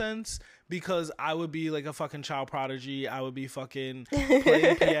in a sense, because I would be like a fucking child prodigy. I would be fucking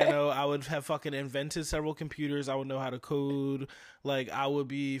playing piano. I would have fucking invented several computers. I would know how to code. Like I would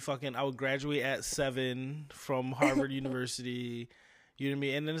graduate at 7 from Harvard University. You know what I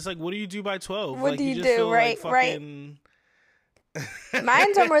mean? And then it's like, what do you do by 12? What like, do you just do? feel Right, like right. fucking...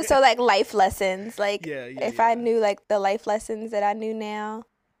 Mine's are more so like life lessons. Like Yeah, if I knew like the life lessons that I knew now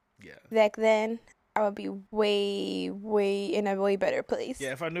Yeah. back then, I would be way in a way better place.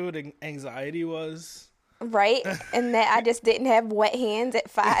 Yeah, if I knew what anxiety was. Right? And that I just didn't have wet hands at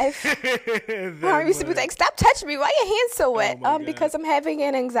 5. then, Mom used to be like, "Stop touching me. Why your hands so wet?" my God. Because I'm having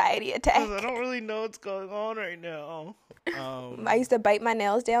an anxiety attack. I don't really know what's going on right now. I used to bite my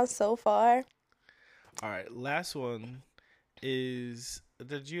nails down so far. All right, last one is...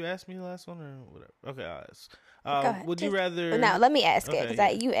 Did you ask me the last one or whatever? Okay, I'll ask. Go ahead. Would you rather... Now, let me ask it, Okay,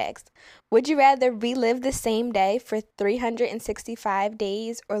 because you asked. Would you rather relive the same day for 365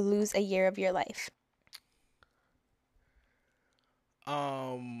 days or lose a year of your life?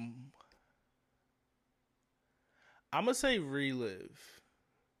 I'm gonna say relive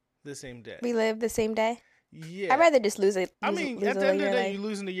the same day. Relive the same day? Yeah. I'd rather just lose it. I mean, at the end of the day, you're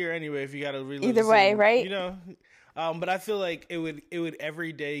losing the year anyway if you gotta relive Either the way, same, right? You know? But I feel like it would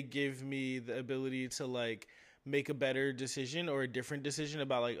every day give me the ability to like make a better decision or a different decision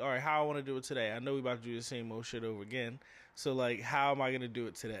about like, all right, how I want to do it today. I know we about to do the same old shit over again. So like, how am I going to do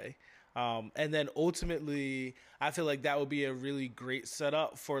it today? And then ultimately, I feel like that would be a really great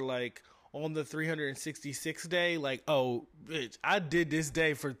setup for like on the 366th day, like, oh, bitch, I did this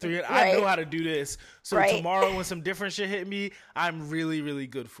day for 300. I know how to do this. So tomorrow when some different shit hit me, I'm really, really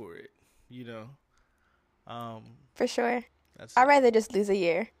good for it. You know? For sure. I'd rather just lose a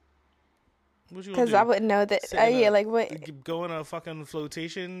year. Because I wouldn't know that. Like what? Go in a fucking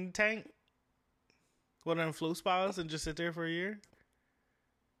flotation tank? One of them float spas and just sit there for a year?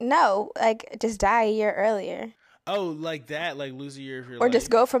 No, like just die a year earlier. Oh, like that? Like lose a year of your life? Or just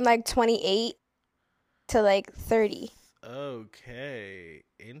go from like 28 to like 30. Okay.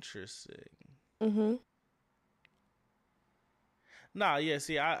 Interesting. Mm-hmm. Nah, yeah,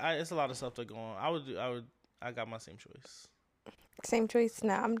 see, I it's a lot of stuff to go on. I got my same choice. Same choice?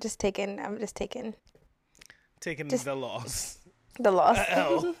 No, I'm just taking Taking the loss. The loss.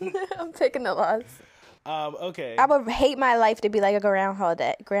 L. I'm taking the loss. Okay. I would hate my life to be like a groundhog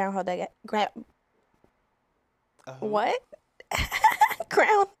day. What?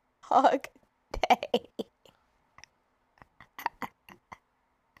 Groundhog Day.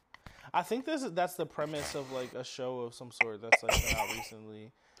 I think that's the premise of like a show of some sort that's like been out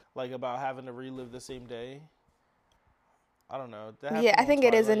recently, like about having to relive the same day. I don't know. Yeah, I think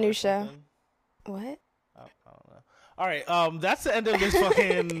it is a new show. Something. What? I don't know. All right. That's the end of this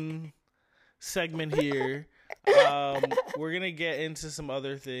fucking segment here. We're gonna get into some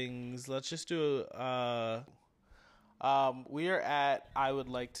other things. Let's just do we are at I Would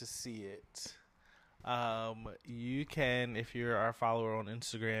Like to See It. You can, if you're our follower on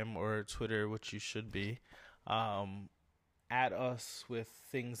Instagram or Twitter, which you should be, add us with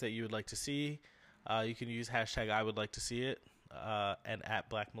things that you would like to see. You can use hashtag I Would Like to See It, and at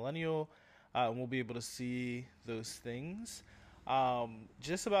Black Millennial, and we'll be able to see those things.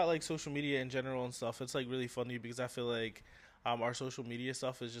 Just about like social media in general and stuff. It's like really funny because I feel like our social media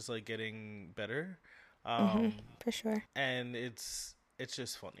stuff is just like getting better. For sure. And it's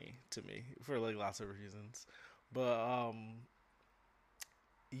just funny to me for like lots of reasons. But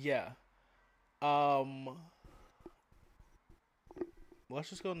yeah. Let's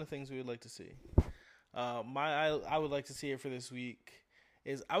just go into things we would like to see. I would like to see it for this week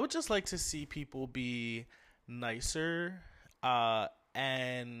is I would just like to see people be nicer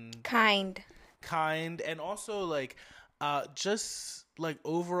and kind and also like just like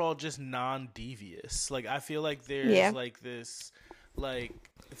overall just non-devious. Like I feel like there's like this like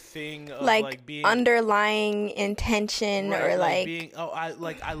thing of like like being underlying intention right, or like being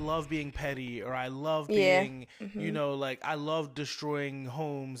I love being petty, or I love yeah. being like I love destroying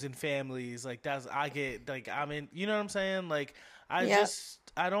homes and families. Like that's I get like I'm in, you know what I'm saying? Like I Yep. just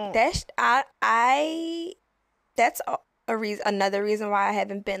I don't That's I that's a reason, another reason why I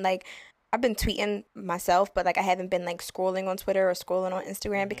haven't been like, I've been tweeting myself, but like I haven't been like scrolling on Twitter or scrolling on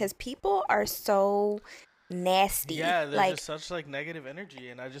Instagram because people are so nasty. yeah, there's like just such like negative energy,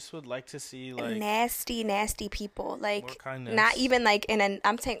 and I just would like to see like nasty people. more Like kindness. not even like in an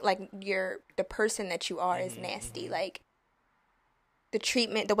I'm saying like the person that you are is Mm-hmm, nasty. Like the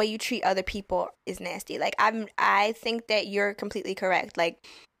treatment, the way you treat other people is nasty. Like I think that you're completely correct. Like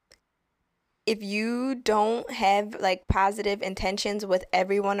if you don't have like positive intentions with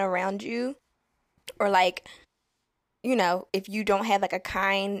everyone around you, or like, you know, if you don't have like a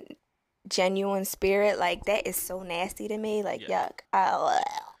kind, genuine spirit, like that is so nasty to me. Like Yeah. yuck.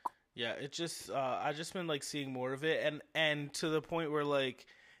 Yeah, it just I just been like seeing more of it, and to the point where like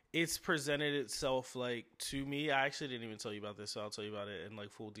it's presented itself like to me. I actually didn't even tell you about this, so I'll tell you about it in like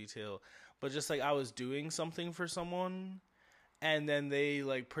full detail. But just like I was doing something for someone, and then they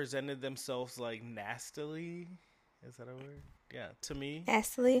like presented themselves like nastily. Is that a word? Yeah, to me.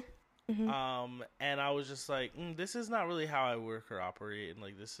 Nastily. And I was just like, this is not really how I work or operate, and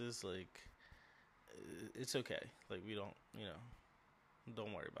like this is like, it's okay. Like we don't,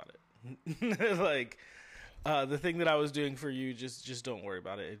 don't worry about it. Like, the thing that I was doing for you, just don't worry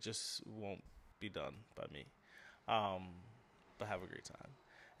about it. It just won't be done by me. But have a great time.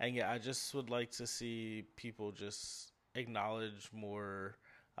 And yeah, I just would like to see people just acknowledge more,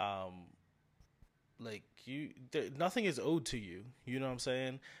 like nothing is owed to you. You know what I'm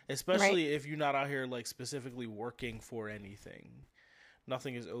saying? Especially if you're not out here like specifically working for anything.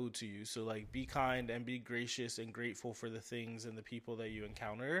 Nothing is owed to you. So like be kind and be gracious and grateful for the things and the people that you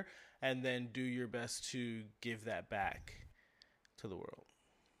encounter, and then do your best to give that back to the world.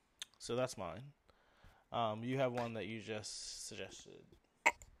 So that's mine. You have one that you just suggested.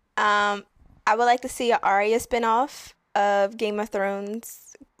 I would like to see an Arya spinoff of Game of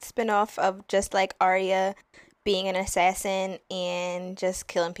Thrones, spinoff of just like Arya being an assassin and just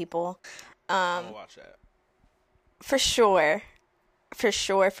killing people. I'm gonna watch that. For sure.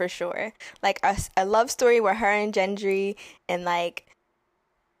 Like a love story where her and Gendry and like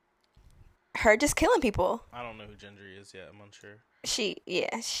her just killing people. I don't know who Gendry is yet. I'm unsure.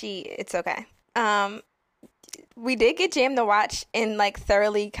 It's okay. We did get Jam to watch and like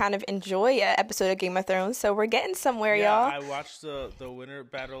thoroughly kind of enjoy an episode of Game of Thrones, so we're getting somewhere, y'all. I watched the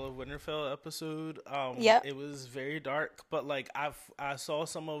Battle of Winterfell episode. Yep. It was very dark, but like I saw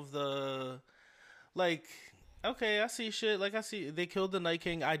some of the like. Okay, I see shit. Like I see they killed the Night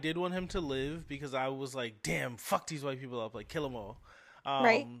King. I did want him to live because I was like, damn, fuck these white people up, like kill them all.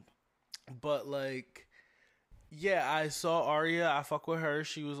 Right. But like, yeah, I saw Arya. I fuck with her.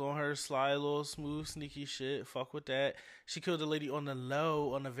 She was on her sly little smooth sneaky shit. Fuck with that. She killed a lady on the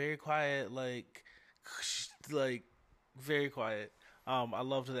low, on a very quiet, like very quiet. I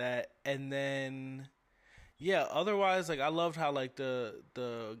loved that. And then yeah, otherwise, like I loved how like the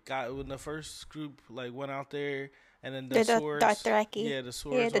guy when the first group like went out there, and then the swords, Dothraki. yeah, the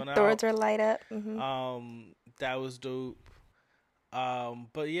swords went the out. swords were light up. Mm-hmm. That was dope.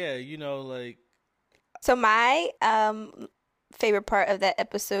 But yeah, like So my favorite part of that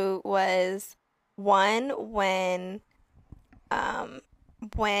episode was one when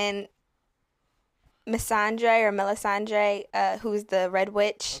Melisandre, who's the Red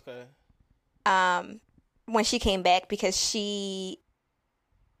Witch, okay, when she came back because she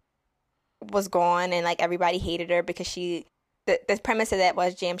was gone and like everybody hated her because the premise of that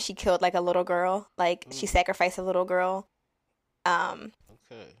was she killed like a little girl, like she sacrificed a little girl, okay,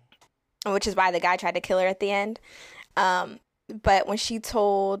 which is why the guy tried to kill her at the end. But when she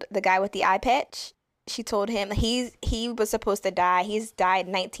told the guy with the eye patch, she told him he was supposed to die. He's died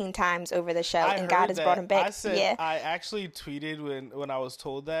 19 times over the show, and God has brought him back. I actually tweeted when I was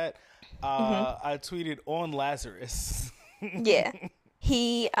told that. I tweeted on Lazarus. Yeah.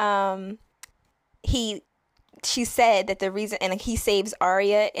 She said that the reason, and he saves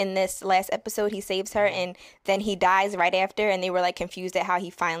Arya in this last episode, he saves her, and then he dies right after, and they were like confused at how he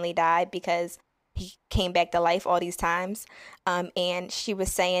finally died because he came back to life all these times. And she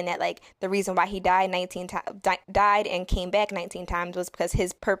was saying that like the reason why he died died and came back 19 times was because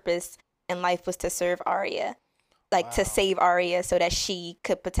his purpose in life was to serve Arya. Like to save Arya so that she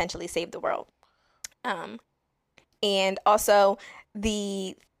could potentially save the world. And also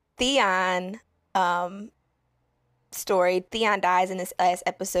the Theon story. Theon dies in this last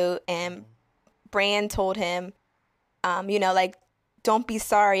episode, and Bran told him, like don't be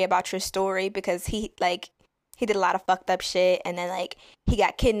sorry about your story, because he did a lot of fucked up shit, and then like he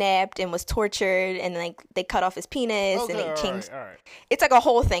got kidnapped and was tortured, and like they cut off his penis, and they changed. All right. It's like a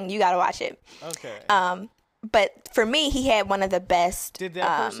whole thing. You gotta watch it. Okay. But for me, he had one of the best. Did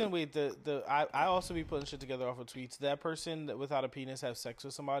that person wait? I also be putting shit together off of tweets. Did that person without a penis have sex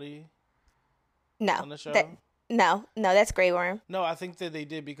with somebody? No, on the show? No, that's Grey Worm. No, I think that they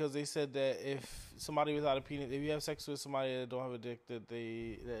did, because they said that if somebody without a penis, if you have sex with somebody that don't have a dick, that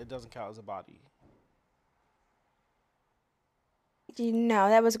it doesn't count as a body. No,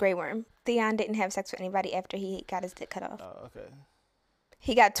 that was Grey Worm. Theon didn't have sex with anybody after he got his dick cut off. Oh, okay.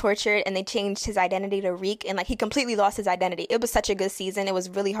 He got tortured, and they changed his identity to Reek, and like he completely lost his identity. It was such a good season. It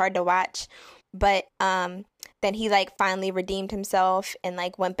was really hard to watch, but then he like finally redeemed himself and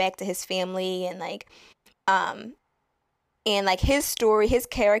like went back to his family, and like his story, his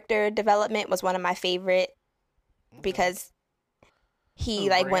character development was one of my favorite, because he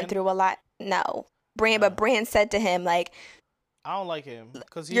went through a lot. No, Bran, but Bran said to him like, I don't like him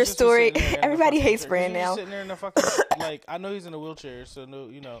because your story. Everybody hates Bran now. Sitting there in the fucking like, I know he's in a wheelchair, so no,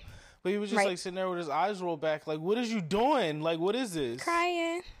 you know, but he was just like sitting there with his eyes rolled back, like, what is you doing? Like, what is this?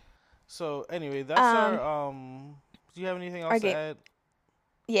 Crying. So anyway, that's our. Do you have anything else to add?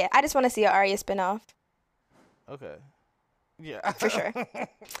 Yeah, I just want to see an Arya spinoff. Okay. Yeah, for sure.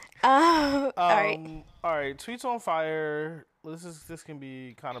 All right. All right. Tweets on fire. This can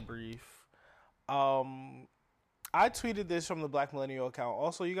be kind of brief. I tweeted this from the Black Millennial account.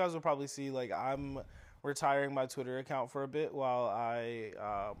 Also, you guys will probably see, like, I'm retiring my Twitter account for a bit while I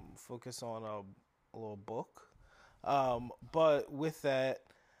focus on a little book. But with that,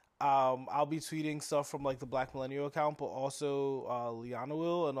 I'll be tweeting stuff from, like, the Black Millennial account, but also Liana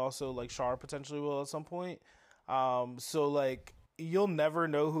will, and also, like, Shar potentially will at some point. So, like, you'll never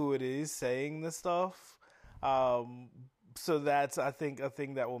know who it is saying this stuff. So that's, I think, a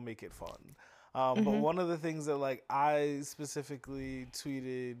thing that will make it fun. But one of the things that, like, I specifically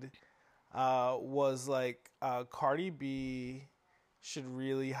tweeted was, like, Cardi B should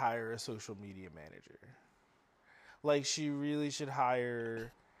really hire a social media manager. Like, she really should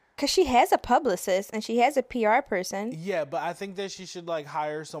hire... Because she has a publicist and she has a PR person. Yeah, but I think that she should, like,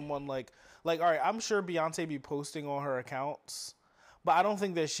 hire someone, like, all right, I'm sure Beyonce be posting on her accounts, but I don't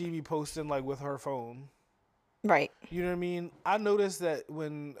think that she be posting, like, with her phone. Right. You know what I mean? I noticed that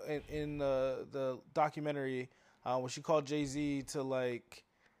when in the documentary, when she called Jay-Z to, like,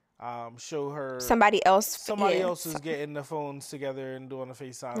 show her somebody else was getting the phones together and doing the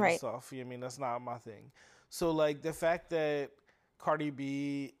FaceTime and stuff. You know what I mean? That's not my thing. So, like, the fact that Cardi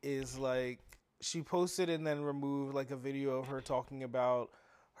B is, like, she posted and then removed, like, a video of her talking about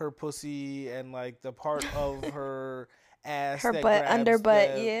her pussy and, like, the part of her ass, her that butt,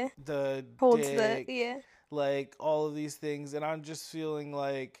 underbutt, the holds dick, the like, all of these things, and I'm just feeling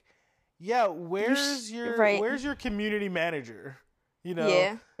like, yeah, where's your community manager? You know,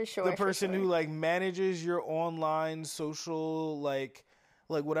 yeah, for sure, the person who, like, manages your online social, like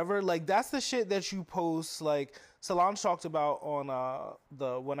whatever, like, that's the shit that you post. Like, Solange talked about on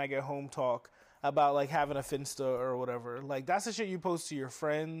the When I Get Home talk about, like, having a Finsta or whatever. Like, that's the shit you post to your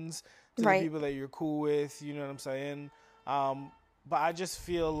friends, to the people that you're cool with. You know what I'm saying? But I just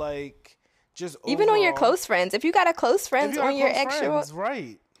feel like, just even overall, on your close friends, if you got a close friends on your actual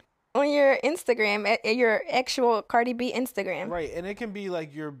on your Instagram, at your actual Cardi B Instagram, right, and it can be,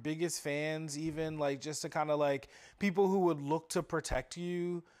 like, your biggest fans, even, like, just to kind of, like, people who would look to protect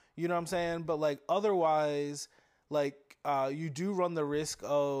you. You know what I'm saying? But, like, otherwise, like, you do run the risk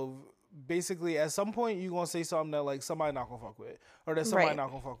of basically at some point you gonna say something that, like, somebody not gonna fuck with, or that somebody not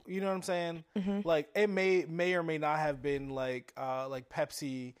gonna fuck with. You know what I'm saying? Like, it may or may not have been like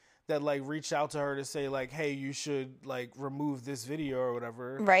Pepsi that, like, reached out to her to say, like, hey, you should, like, remove this video or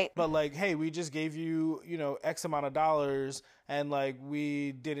whatever. Right. But, like, hey, we just gave you, you know, X amount of dollars, and, like,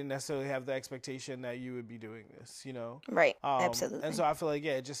 we didn't necessarily have the expectation that you would be doing this, you know? Right. Absolutely. And so I feel like,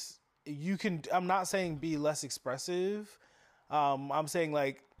 yeah, just, you can, I'm not saying be less expressive. I'm saying,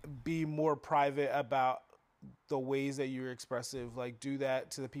 like, be more private about the ways that you're expressive. Like, do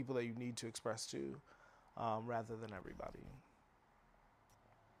that to the people that you need to express to, rather than everybody.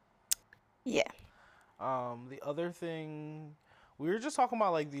 Yeah. The other thing, we were just talking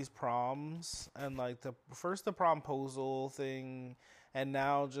about, like, these proms and, like, the promposal thing, and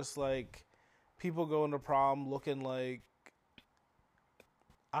now just, like, people going to prom looking like,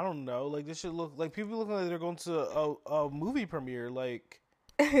 I don't know, like, this should look like people looking like they're going to a movie premiere, like.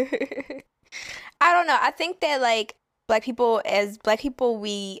 I don't know. I think that, like, as black people,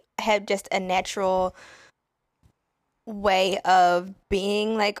 we have just a natural way of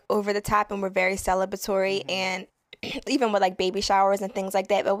being, like, over the top, and we're very celebratory, and even with like baby showers and things like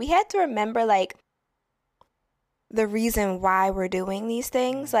that. But we had to remember like the reason why we're doing these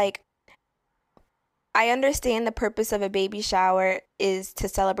things. Like, I understand the purpose of a baby shower is to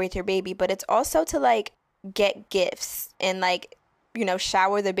celebrate your baby, but it's also to like get gifts and like, you know,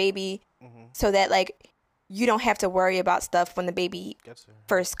 shower the baby so that like you don't have to worry about stuff when the baby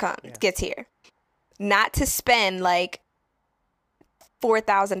first gets here. Not to spend like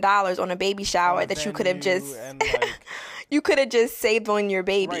 $4,000 on a baby shower that you could have just you could have just saved on your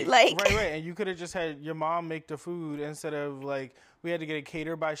baby. Right, and you could have just had your mom make the food instead of like we had to get it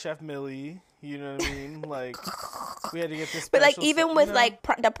catered by Chef Millie. You know what I mean? Like we had to get this. But like even with like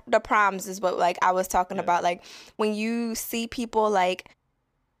the proms is what like I was talking about. Like when you see people like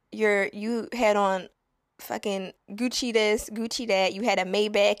you had on fucking Gucci this, Gucci that, you had a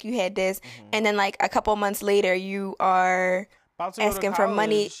Maybach, you had this, and then like a couple months later you are asking for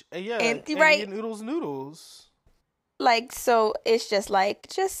money and right noodles. Like, so it's just like,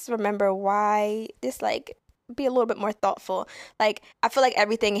 just remember why, just like be a little bit more thoughtful. Like, I feel like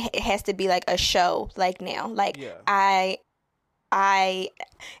everything has to be like a show like now. Like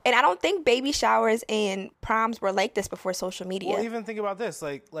and I don't think baby showers and proms were like this before social media. Well, even think about this,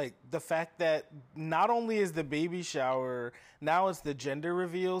 like the fact that not only is the baby shower, now it's the gender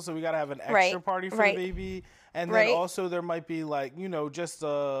reveal, so we gotta have an extra party for the baby, and then also there might be like, you know, just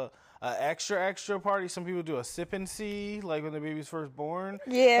a extra party. Some people do a sip and see, like when the baby's first born.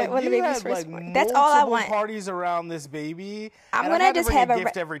 Yeah, like, when the baby's first born. That's all I want. Parties around this baby. I'm gonna just have a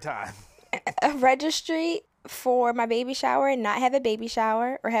gift every time. A registry for my baby shower and not have a baby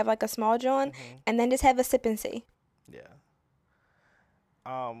shower or have like a small joint and then just have a sip and see. Yeah.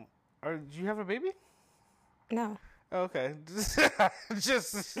 Do you have a baby? No. Okay.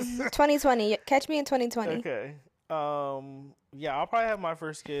 Just 2020. Catch me in 2020. Okay. Yeah, I'll probably have my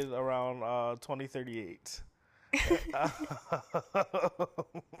first kid around 2038.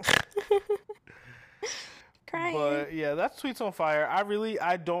 Crying. But yeah, that's Tweets on Fire.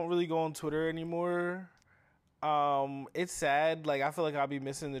 I don't really go on Twitter anymore. It's sad. Like, I feel like I'll be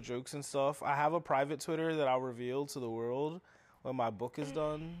missing the jokes and stuff. I have a private Twitter that I'll reveal to the world when my book is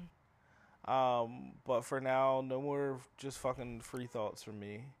done. But for now, no more just fucking free thoughts from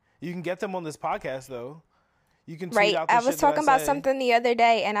me. You can get them on this podcast though. You can tweet out the I shit was that talking about say. something the other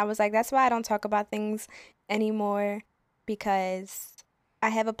day and I was like, that's why I don't talk about things anymore, because I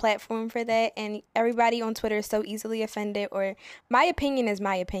have a platform for that, and everybody on Twitter is so easily offended, or my opinion is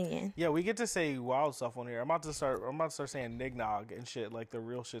my opinion. Yeah, we get to say wild stuff on here. I'm about to start saying nignog and shit, like the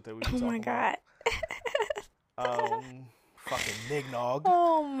real shit that we be talking Oh my God. Fucking nignog.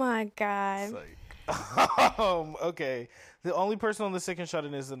 Oh my God. Okay. The only person on the Sick and Shut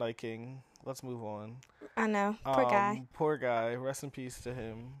In is the Night King. Let's move on. I know. Poor guy. Poor guy. Rest in peace to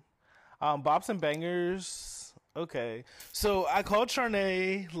him. Bops and Bangers. Okay. So I called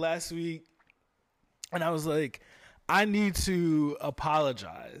Charnay last week and I was like, I need to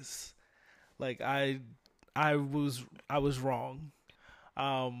apologize. Like I was wrong.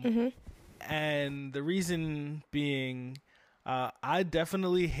 And the reason being, I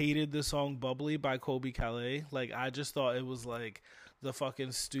definitely hated the song Bubbly by Colby Calais. Like, I just thought it was like the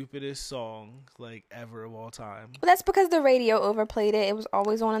fucking stupidest song like ever of all time. Well, that's because the radio overplayed it. It was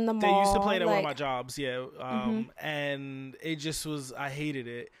always on in the mall. They used to play it at one of my jobs, yeah. And it just was, I hated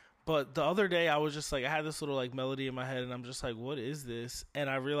it. But the other day I was just like, I had this little like melody in my head and I'm just like, what is this?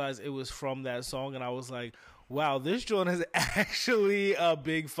 And I realized it was from that song and I was like, wow, this joint is actually a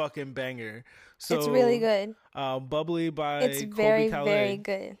big fucking banger. So it's really good. Bubbly by it's Colby very, Calais. very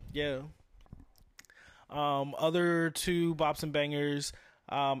good. Yeah. Other two bops and bangers.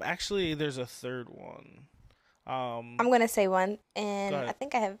 Actually, there's a third one. I'm gonna say one, and I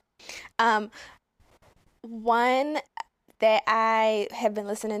think I have one that I have been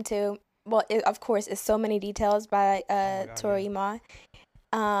listening to. Well, of course, is So Many Details by Tori Ma.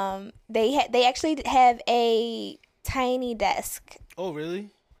 They actually have a tiny desk. Oh, really?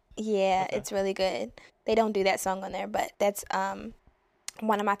 Yeah, okay. It's really good. They don't do that song on there, but that's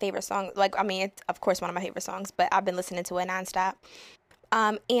one of my favorite songs. Like, I mean, it's of course one of my favorite songs, but I've been listening to it nonstop.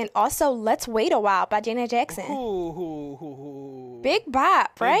 And also Let's Wait a While by Janet Jackson. Big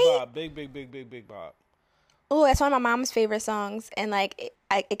bop, right? Big bop. Oh, that's one of my mom's favorite songs, and like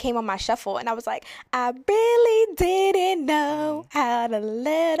it came on my shuffle, and I was like, I really didn't know how to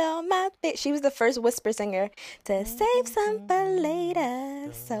let on my fit. She was the first whisper singer to save some for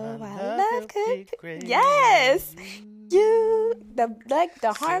later, so I love could. Yes,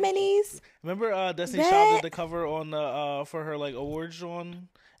 the harmonies. Remember, Destiny Child did the cover on for her like awards one.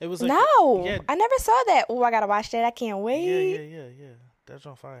 It was like, I never saw that. Oh, I gotta watch that. I can't wait. Yeah. That's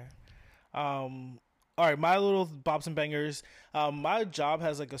on fire. All right, my little bops and bangers. My job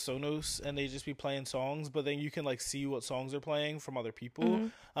has like a Sonos, and they just be playing songs, but then you can like see what songs are playing from other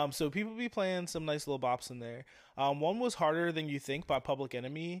people. So people be playing some nice little bops in there. One was "Harder Than You Think" by Public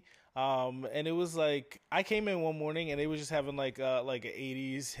Enemy. And it was like I came in one morning and they was just having like an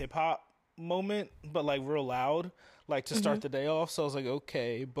 '80s hip hop moment, but like real loud, like to start the day off. So I was like,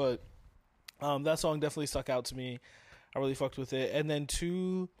 okay, but that song definitely stuck out to me. I really fucked with it. And then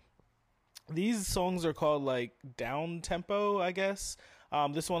two. These songs are called like down tempo, I guess.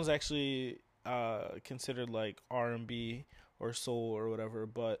 This one's actually considered like R&B or soul or whatever,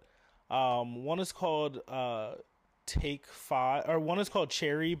 but one is called Take Five, or one is called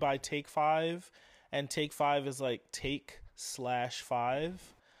Cherry by Take Five, and Take Five is like take/5.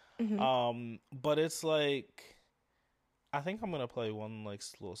 But it's like I think I'm gonna play one like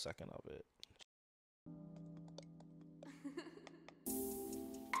little second of it.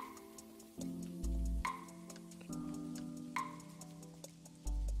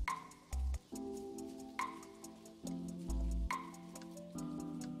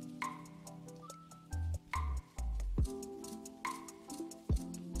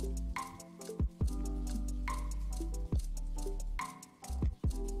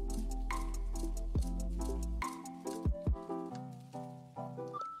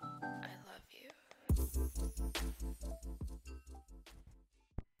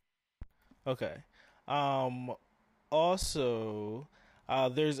 Okay. Also,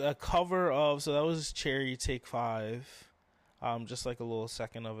 there's a cover of, so that was Cherry Take Five. Just like a little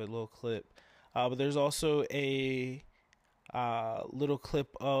second of it, little clip. But there's also a little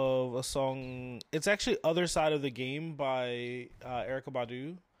clip of a song. It's actually Other Side of the Game by Erykah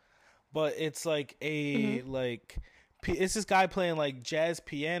Badu. But it's like a like it's this guy playing like jazz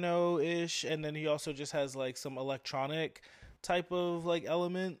piano ish, and then he also just has like some electronic type of like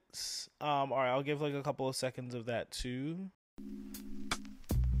elements. All right, I'll give like a couple of seconds of that too.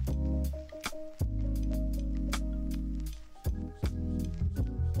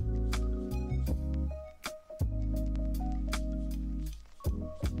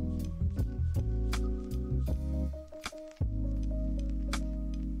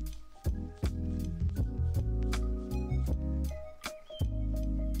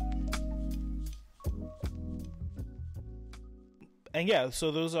 And yeah,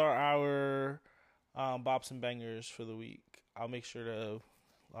 so those are our bops and bangers for the week. I'll make sure to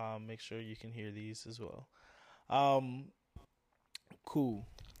make sure you can hear these as well. Cool.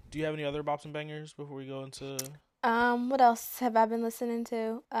 Do you have any other bops and bangers before we go into? What else have I been listening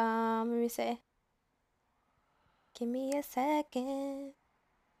to? Let me see. Give me a second.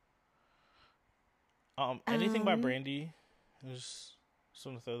 Anything by Brandy? Just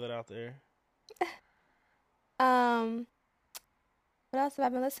want to throw that out there. What else have I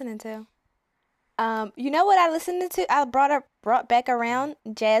been listening to? You know what I listened to? I brought back around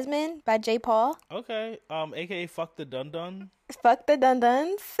Jasmine by J. Paul. Okay. AKA Fuck the Dun Dun. Fuck the Dun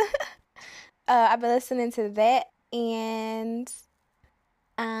Duns. I've been listening to that, and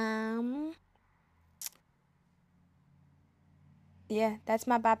yeah, that's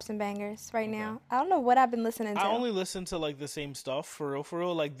my bops and bangers right now. I don't know what I've been listening to. I only listen to like the same stuff for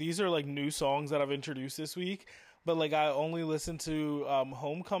real. Like these are like new songs that I've introduced this week. But, like, I only listen to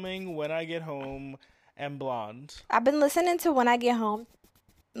Homecoming, When I Get Home, and Blonde. I've been listening to When I Get Home.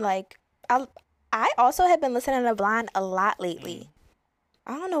 Like, I also have been listening to Blonde a lot lately.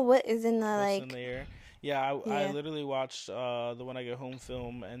 I don't know what is in the, What's in the air? Yeah, I literally watched the When I Get Home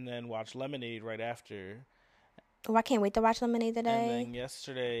film and then watched Lemonade right after. Oh, I can't wait to watch Lemonade today. And then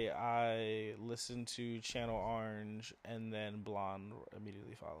yesterday, I listened to Channel Orange and then Blonde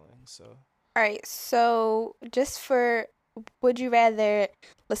immediately following, so... All right, so just for, would you rather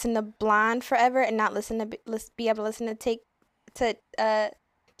listen to Blonde forever and not be able to listen to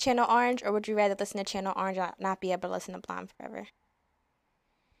Channel Orange, or would you rather listen to Channel Orange and not be able to listen to Blonde forever?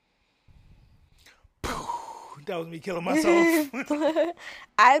 That was me killing myself.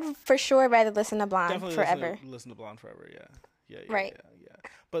 I'd for sure rather listen to Blonde Definitely forever. Listen to Blonde forever, yeah. Right. Yeah.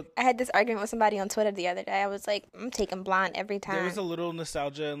 But I had this argument with somebody on Twitter the other day. I was like, I'm taking Blonde every time. There was a little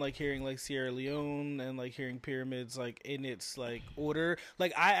nostalgia in like hearing like Sierra Leone and like hearing Pyramids like in its like order.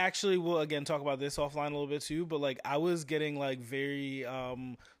 Like I actually will again talk about this offline a little bit too, but like I was getting like very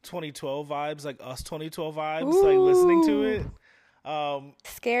 2012 vibes, like us 2012 vibes, like listening to it.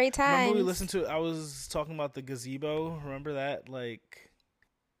 Scary times. Remember we listened to I was talking about the gazebo. Remember that? Like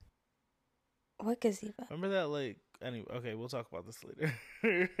what gazebo? Remember that like anyway, okay, we'll talk about this later.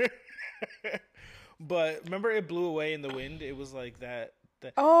 But remember it blew away in the wind? It was like that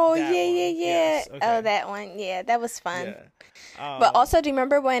Oh, That yeah, one. yeah, yeah. Yes, Oh, okay. that one. Yeah, that was fun. Yeah. But also, do you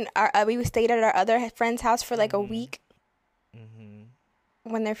remember when we stayed at our other friend's house for like a week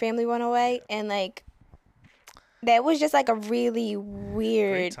when their family went away? And like, that was just like a really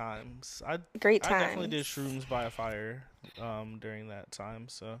weird, great times. great I time. definitely did shrooms by a fire during that time,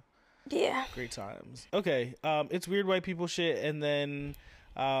 so Yeah. great times. Okay, it's weird white people shit, and then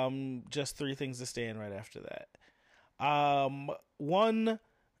just 3 things to stand right after that. One,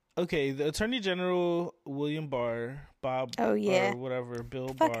 okay, the Attorney General William Barr, Bob, Oh, yeah. or whatever, Bill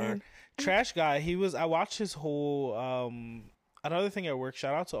Fuck Barr, him. trash guy. I watched his whole another thing at work.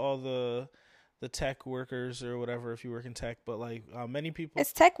 Shout out to all the tech workers or whatever if you work in tech, but like many people.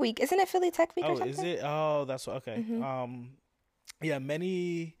 It's Tech Week. Isn't it Philly Tech Week or Oh, something? is it? Oh, that's okay. Yeah,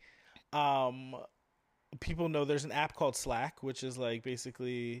 many people know there's an app called Slack, which is like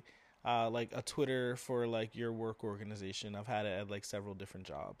basically like a Twitter for like your work organization. I've had it at like several different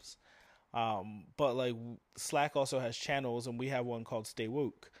jobs. But like Slack also has channels, and we have one called Stay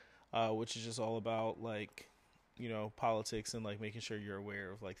Woke, which is just all about like, you know, politics and like making sure you're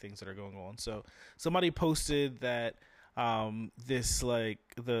aware of like things that are going on. So somebody posted that this like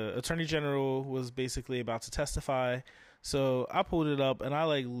the Attorney General was basically about to testify. So I pulled it up and I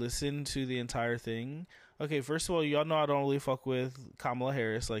like listened to the entire thing. Okay, first of all, y'all know I don't really fuck with Kamala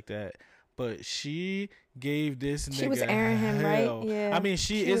Harris like that, but she gave this nigga She was airing him, right? hell. Yeah. I mean,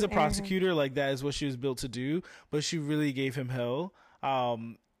 she She was is a airing him. prosecutor, like that is what she was built to do, but she really gave him hell.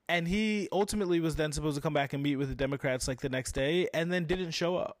 And he ultimately was then supposed to come back and meet with the Democrats like the next day, and then didn't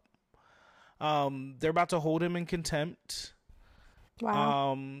show up. They're about to hold him in contempt.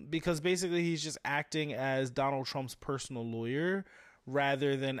 Wow. Because basically he's just acting as Donald Trump's personal lawyer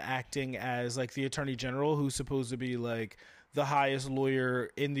rather than acting as like the Attorney General, who's supposed to be like the highest lawyer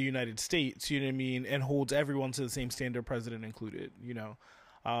in the United States, you know what I mean, and holds everyone to the same standard, president included, you know.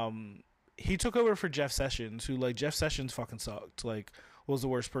 He took over for Jeff Sessions, who like Jeff Sessions fucking sucked, like was the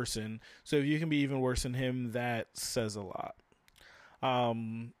worst person. So if you can be even worse than him, that says a lot.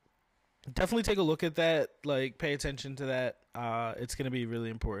 Definitely take a look at that, like pay attention to that. It's going to be really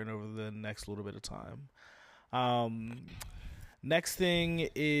important over the next little bit of time. Next thing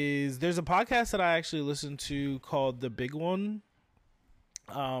is there's a podcast that I actually listened to called The Big One.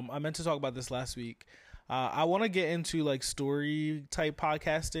 I meant to talk about this last week. I want to get into like story type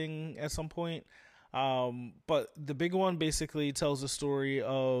podcasting at some point. But The Big One basically tells the story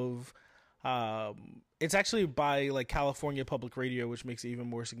of it's actually by like California Public Radio, which makes it even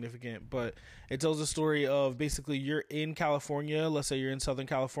more significant, but it tells the story of basically you're in California, let's say you're in Southern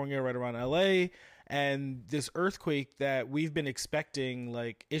California right around LA, and this earthquake that we've been expecting,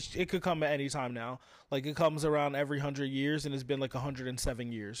 like it could come at any time now. Like it comes around every 100 years, and it's been like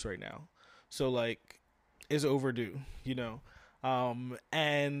 107 years right now. So like is overdue, you know.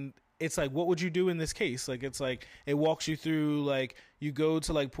 And it's like, what would you do in this case? Like, it's like, it walks you through, like, you go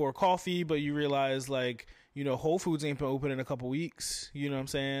to, like, pour coffee, but you realize, like, you know, Whole Foods ain't been open in a couple weeks. You know what I'm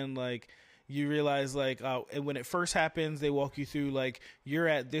saying? Like, you realize, like, and when it first happens, they walk you through, like, you're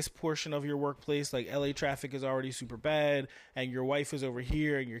at this portion of your workplace, like, LA traffic is already super bad, and your wife is over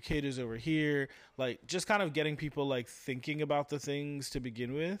here, and your kid is over here. Like, just kind of getting people, like, thinking about the things to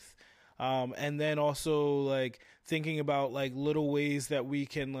begin with. And then also like thinking about like little ways that we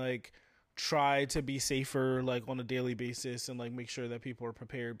can like try to be safer like on a daily basis and like make sure that people are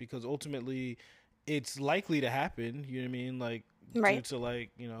prepared, because ultimately it's likely to happen, you know what I mean, like Right. due to like,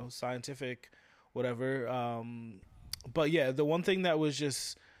 you know, scientific whatever. But yeah, the one thing that was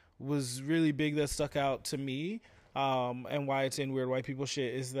really big that stuck out to me, and why it's in weird white people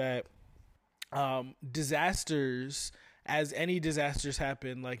shit, is that disasters, as any disasters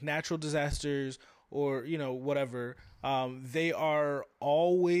happen, like natural disasters or, you know, whatever, they are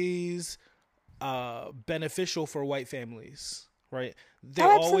always beneficial for white families, right? They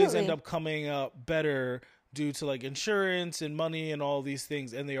always absolutely. end up coming up better due to like insurance and money and all these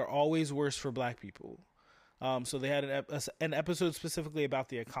things, and they are always worse for black people. So they had an episode specifically about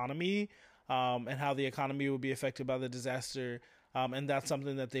the economy, and how the economy would be affected by the disaster. And that's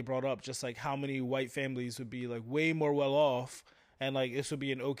something that they brought up, just like how many white families would be like way more well off, and like this would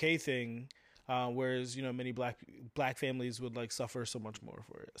be an okay thing, whereas, you know, many black families would like suffer so much more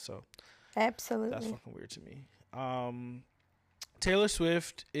for it. So Absolutely. that's fucking weird to me. Taylor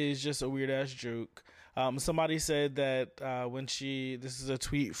Swift is just a weird ass joke. Somebody said that this is a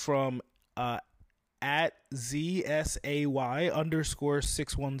tweet from at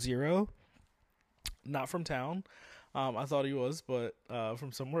ZSAY_610, not from town. I thought he was, but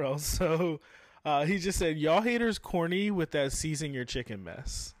from somewhere else. So he just said, y'all haters corny with that season your chicken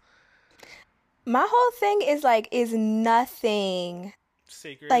mess. My whole thing is like, is nothing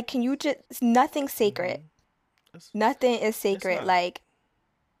sacred. Like, can you just, nothing's sacred. Nothing is sacred. not. Like,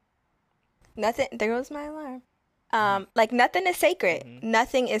 nothing, there goes my alarm. Like, nothing is sacred.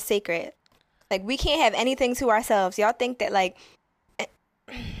 Nothing is sacred. Like, we can't have anything to ourselves. Y'all think that, like,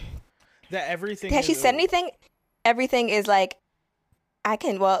 that everything has she is said anything? Everything is like, I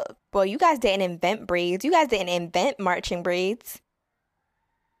can, well, you guys didn't invent braids. You guys didn't invent marching braids.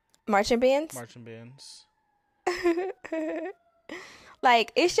 Marching bands? marching bands.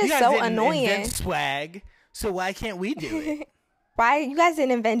 Like, it's You just guys so didn't annoying. invent swag, so why can't we do it? Why you guys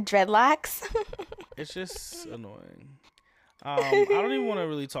didn't invent dreadlocks? It's just annoying. I don't even want to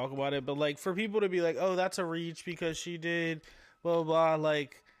really talk about it, but like for people to be like, "Oh, that's a reach because she did blah blah,"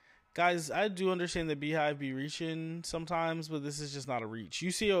 like, guys, I do understand that Beehive be reaching sometimes, but this is just not a reach.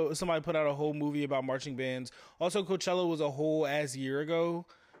 You see, somebody put out a whole movie about marching bands. Also, Coachella was a whole ass year ago.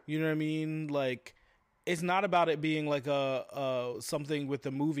 You know what I mean? Like, it's not about it being like a something with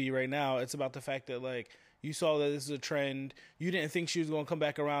the movie right now. It's about the fact that like you saw that this is a trend. You didn't think she was going to come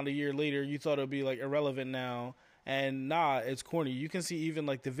back around a year later. You thought it would be like irrelevant now. And nah, it's corny. You can see even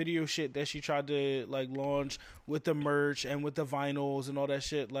like the video shit that she tried to like launch with the merch and with the vinyls and all that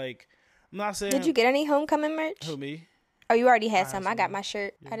shit. Like, I'm not saying. Did you get any homecoming merch? Who, me? Oh, you already had I some. had I got some. my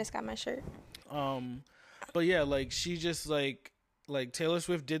shirt. I just got my shirt. But yeah, like she just like Taylor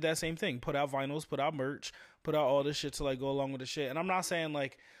Swift did that same thing. Put out vinyls, put out merch, put out all this shit to like go along with the shit. And I'm not saying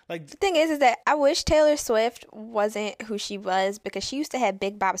like The thing is that I wish Taylor Swift wasn't who she was, because she used to have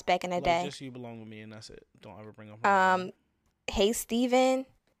big bops back in the like day. just You Belong With Me and that's it. Don't ever bring up her name. Hey Steven,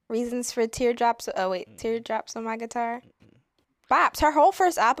 Reasons for Teardrops. Oh wait, Teardrops on My Guitar. Bops. Her whole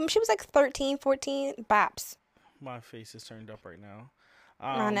first album, she was like 13, 14. Bops. My face is turned up right now.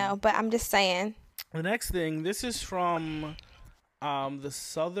 I know, but I'm just saying. The next thing, this is from the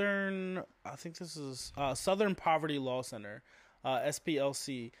Southern, I think this is Southern Poverty Law Center,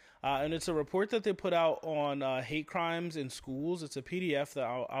 SPLC, and it's a report that they put out on hate crimes in schools. It's a PDF that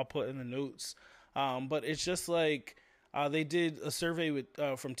I'll put in the notes, but it's just like they did a survey with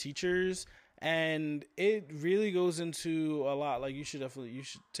from teachers, and it really goes into a lot. Like you should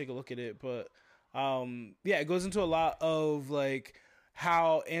take a look at it, but yeah, it goes into a lot of like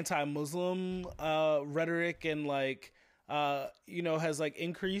how anti-Muslim rhetoric and like has like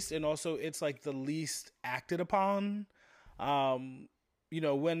increased, and also it's like the least acted upon.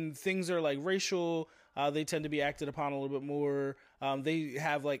 When things are like racial, they tend to be acted upon a little bit more. They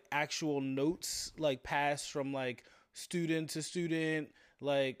have like actual notes like passed from like student to student,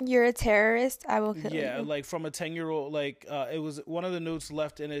 like, You're a terrorist, I will kill you. yeah, like from a 10-year-old, like it was one of the notes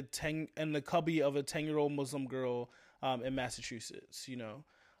left in the cubby of a 10-year-old Muslim girl in Massachusetts.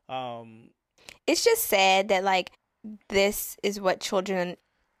 It's just sad that like this is what children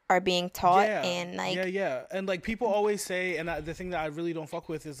are being taught, and like yeah, and like people always say, and the thing that I really don't fuck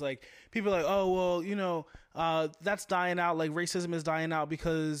with is like people are like, oh well, that's dying out, like racism is dying out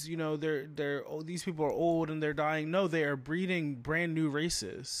because these people are old and they're dying. No, they are breeding brand new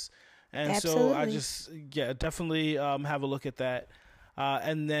racists, and so I just definitely have a look at that.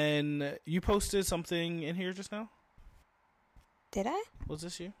 And then you posted something in here just now. Did I? Was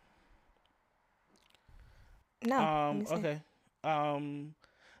this you? No. let me see. Okay.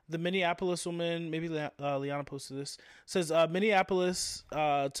 The Minneapolis woman, maybe Liana posted this, says Minneapolis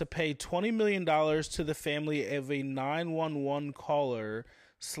to pay $20 million to the family of a 911 caller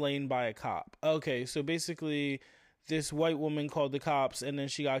slain by a cop. Okay, so basically this white woman called the cops and then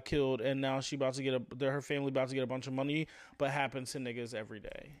she got killed, and now she about to get her family about to get a bunch of money, but happens to niggas every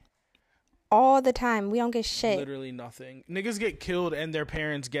day. All the time. We don't get shit. Literally nothing. Niggas get killed and their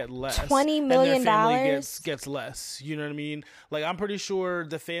parents get less. $20 million? And their family gets less. You know what I mean? Like, I'm pretty sure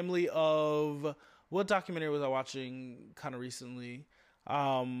the family of... What documentary was I watching kind of recently?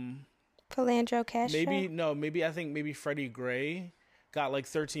 Philandro Castro? Maybe Freddie Gray got like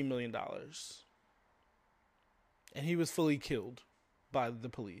 $13 million. And he was fully killed by the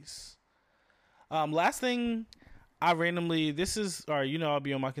police. Last thing... I'll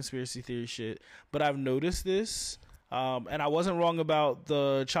be on my conspiracy theory shit, but I've noticed this, and I wasn't wrong about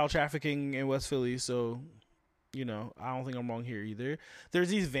the child trafficking in West Philly, so, I don't think I'm wrong here either. There's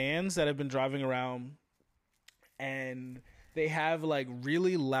these vans that have been driving around, and they have, like,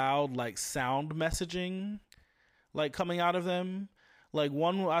 really loud, like, sound messaging, like, coming out of them. Like,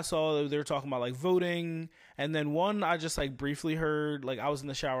 one I saw, they were talking about, like, voting, and then one I just, like, briefly heard, like, I was in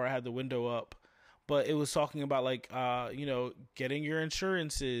the shower, I had the window up, but it was talking about like getting your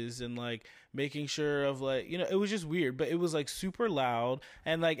insurances and like making sure of like it was just weird, but it was like super loud,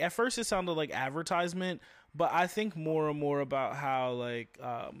 and like at first it sounded like advertisement, but I think more and more about how like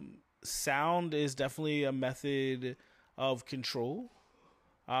sound is definitely a method of control.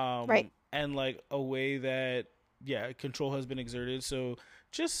 Right. And like a way that control has been exerted. So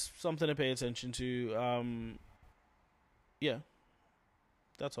just something to pay attention to. Yeah,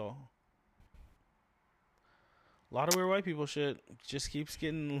 that's all. A lot of weird white people shit just keeps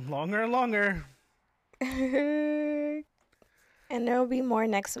getting longer and longer. And there will be more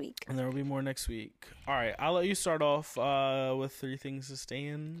next week. And there will be more next week. All right, I'll let you start off with 3 things to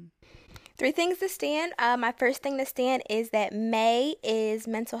stand. 3 things to stand. My first thing to stand is that May is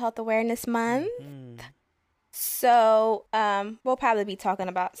Mental Health Awareness Month. Mm-hmm. So we'll probably be talking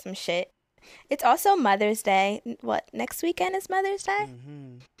about some shit. It's also Mother's Day. What, next weekend is Mother's Day?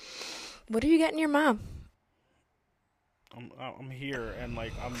 Mm-hmm. What are you getting your mom? I'm here and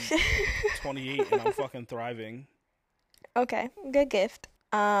like I'm 28 and I'm fucking thriving. Okay, good gift.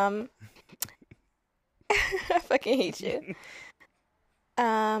 I fucking hate you.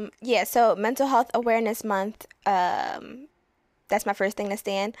 Yeah, so Mental Health Awareness Month, that's my first thing to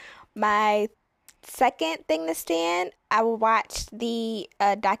stand. My second thing to stand, I watched the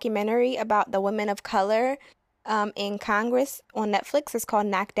documentary about the women of color in Congress on Netflix. It's called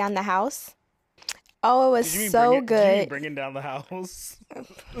Knock Down the House. Oh, it was so good. Did you mean bringing down the house?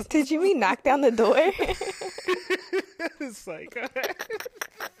 Did you mean knock down the door? It's like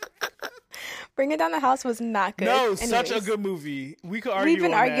Bringing Down the House was not good. No, Anyways, such a good movie. We could argue. We've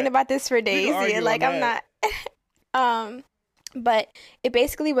been on arguing that. about this for days. Yeah, like I'm not. But it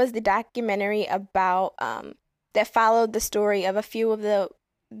basically was the documentary about that followed the story of a few of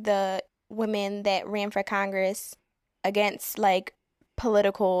the women that ran for Congress against like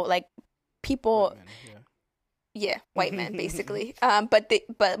political like people. White men basically. But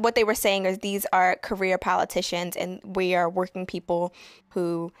what they were saying is these are career politicians and we are working people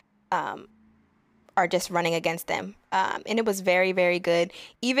who are just running against them. And it was very, very good.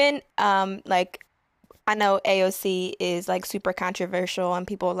 Even like I know AOC is like super controversial and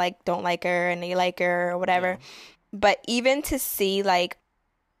people like don't like her and they like her or whatever. Yeah. But even to see like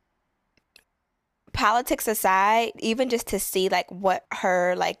politics aside, even just to see like what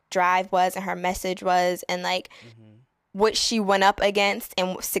her like drive was and her message was and like what she went up against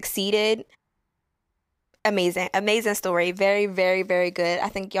and succeeded. Amazing story. Very, very, very good. I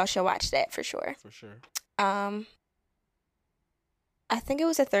think y'all should watch that for sure. For sure. I think it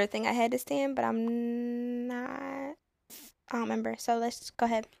was the third thing I had to stand, but I don't remember. So let's go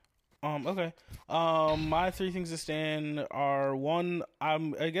ahead. Okay. My 3 things to stand are 1.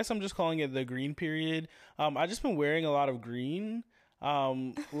 I guess I'm just calling it the green period. I just been wearing a lot of green.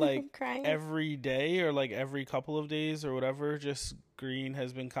 Like every day or like every couple of days or whatever. Just green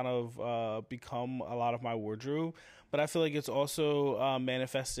has been kind of become a lot of my wardrobe. But I feel like it's also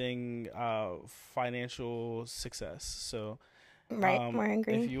manifesting financial success. So wearing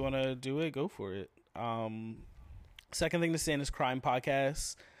green. If you want to do it, go for it. Second thing to stand is crime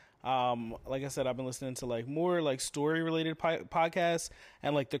podcasts. Like I said, I've been listening to like more like story related podcasts,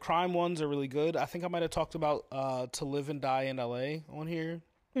 and like the crime ones are really good. I think I might have talked about To Live and Die in LA on here.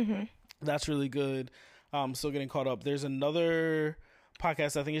 Mm-hmm. That's really good. Still getting caught up. There's another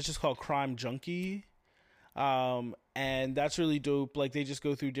podcast, I think it's just called Crime Junkie. And that's really dope. Like they just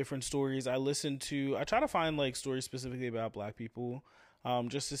go through different stories. I try to find like stories specifically about Black people,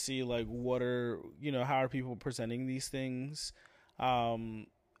 just to see like how are people presenting these things.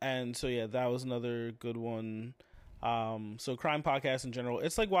 And so, yeah, that was another good one. So crime podcasts in general,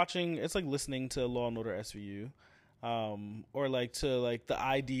 it's like listening to Law and Order SVU, or like to like the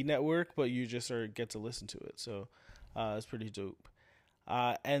ID network, but you just get to listen to it. So, it's pretty dope.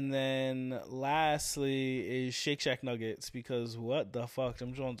 And then lastly is Shake Shack nuggets, because what the fuck,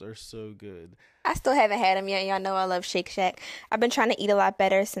 them joints are so good. I still haven't had them yet. Y'all know I love Shake Shack. I've been trying to eat a lot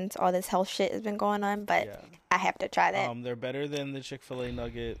better since all this health shit has been going on, but I have to try that. They're better than the Chick-fil-A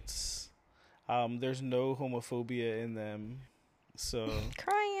nuggets. There's no homophobia in them, so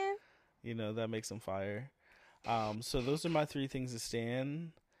crying. That makes them fire. So those are my 3 things to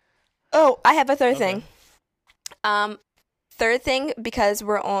stand. Oh, I have a third thing. Third thing, because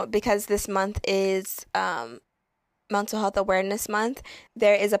this month is Mental Health Awareness Month,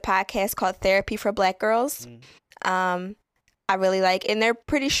 there is a podcast called Therapy for Black Girls. I really like, and they're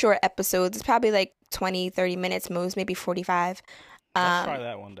pretty short episodes. It's probably like 20, 30 minutes most, maybe 45. Let's try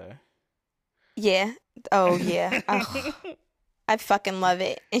that one day. Yeah. Oh, yeah. Oh, I fucking love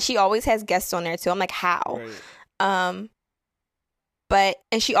it. And she always has guests on there, too. I'm like, how? Right.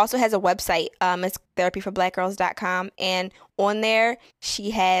 And she also has a website. It's therapyforblackgirls.com. And on there,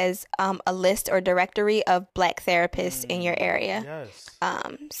 she has a list or directory of Black therapists in your area. Yes.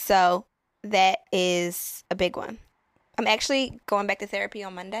 So that is a big one. I'm actually going back to therapy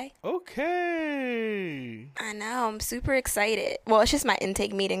on Monday. Okay. I know. I'm super excited. Well, it's just my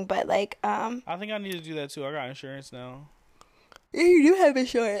intake meeting, but like, I think I need to do that too. I got insurance now. you do have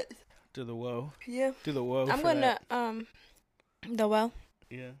insurance. Do the woe. Yeah. Do the woe. I'm for gonna that. the well.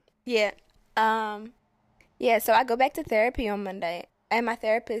 Yeah. Yeah. Yeah, so I go back to therapy on Monday, and my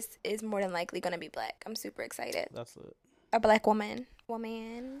therapist is more than likely gonna be black. I'm super excited. That's it. A black woman.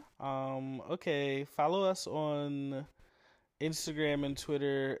 Okay. Follow us on Instagram and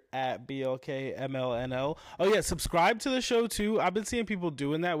Twitter at BLKMLNL. Oh yeah, subscribe to the show too. I've been seeing people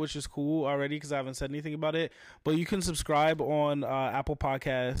doing that, which is cool already because I haven't said anything about it. But you can subscribe on Apple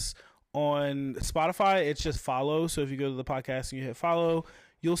Podcasts. On Spotify, it's just follow. So if you go to the podcast and you hit follow,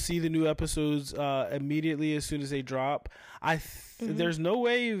 you'll see the new episodes immediately as soon as they drop. There's no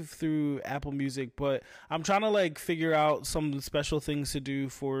wave through Apple Music, but I'm trying to like figure out some special things to do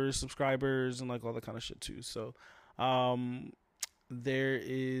for subscribers and like all that kind of shit too. So there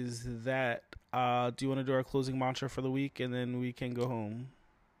is that. Do you want to do our closing mantra for the week and then we can go home?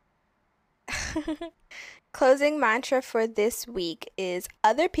 Closing mantra for this week is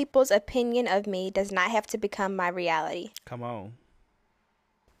other people's opinion of me does not have to become my reality. Come on,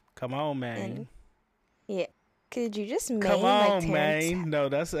 man. And, yeah. Could you just main Come on, like Terrence? man. No,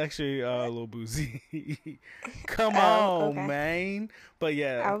 that's actually a little boozy. Come Oh, on, okay. man. But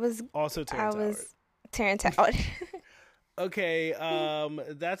yeah, I was also Terrence Howard. Terrence Howard. Okay,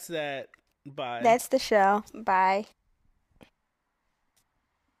 that's that. Bye. That's the show. Bye.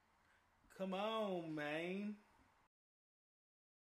 Come on, man.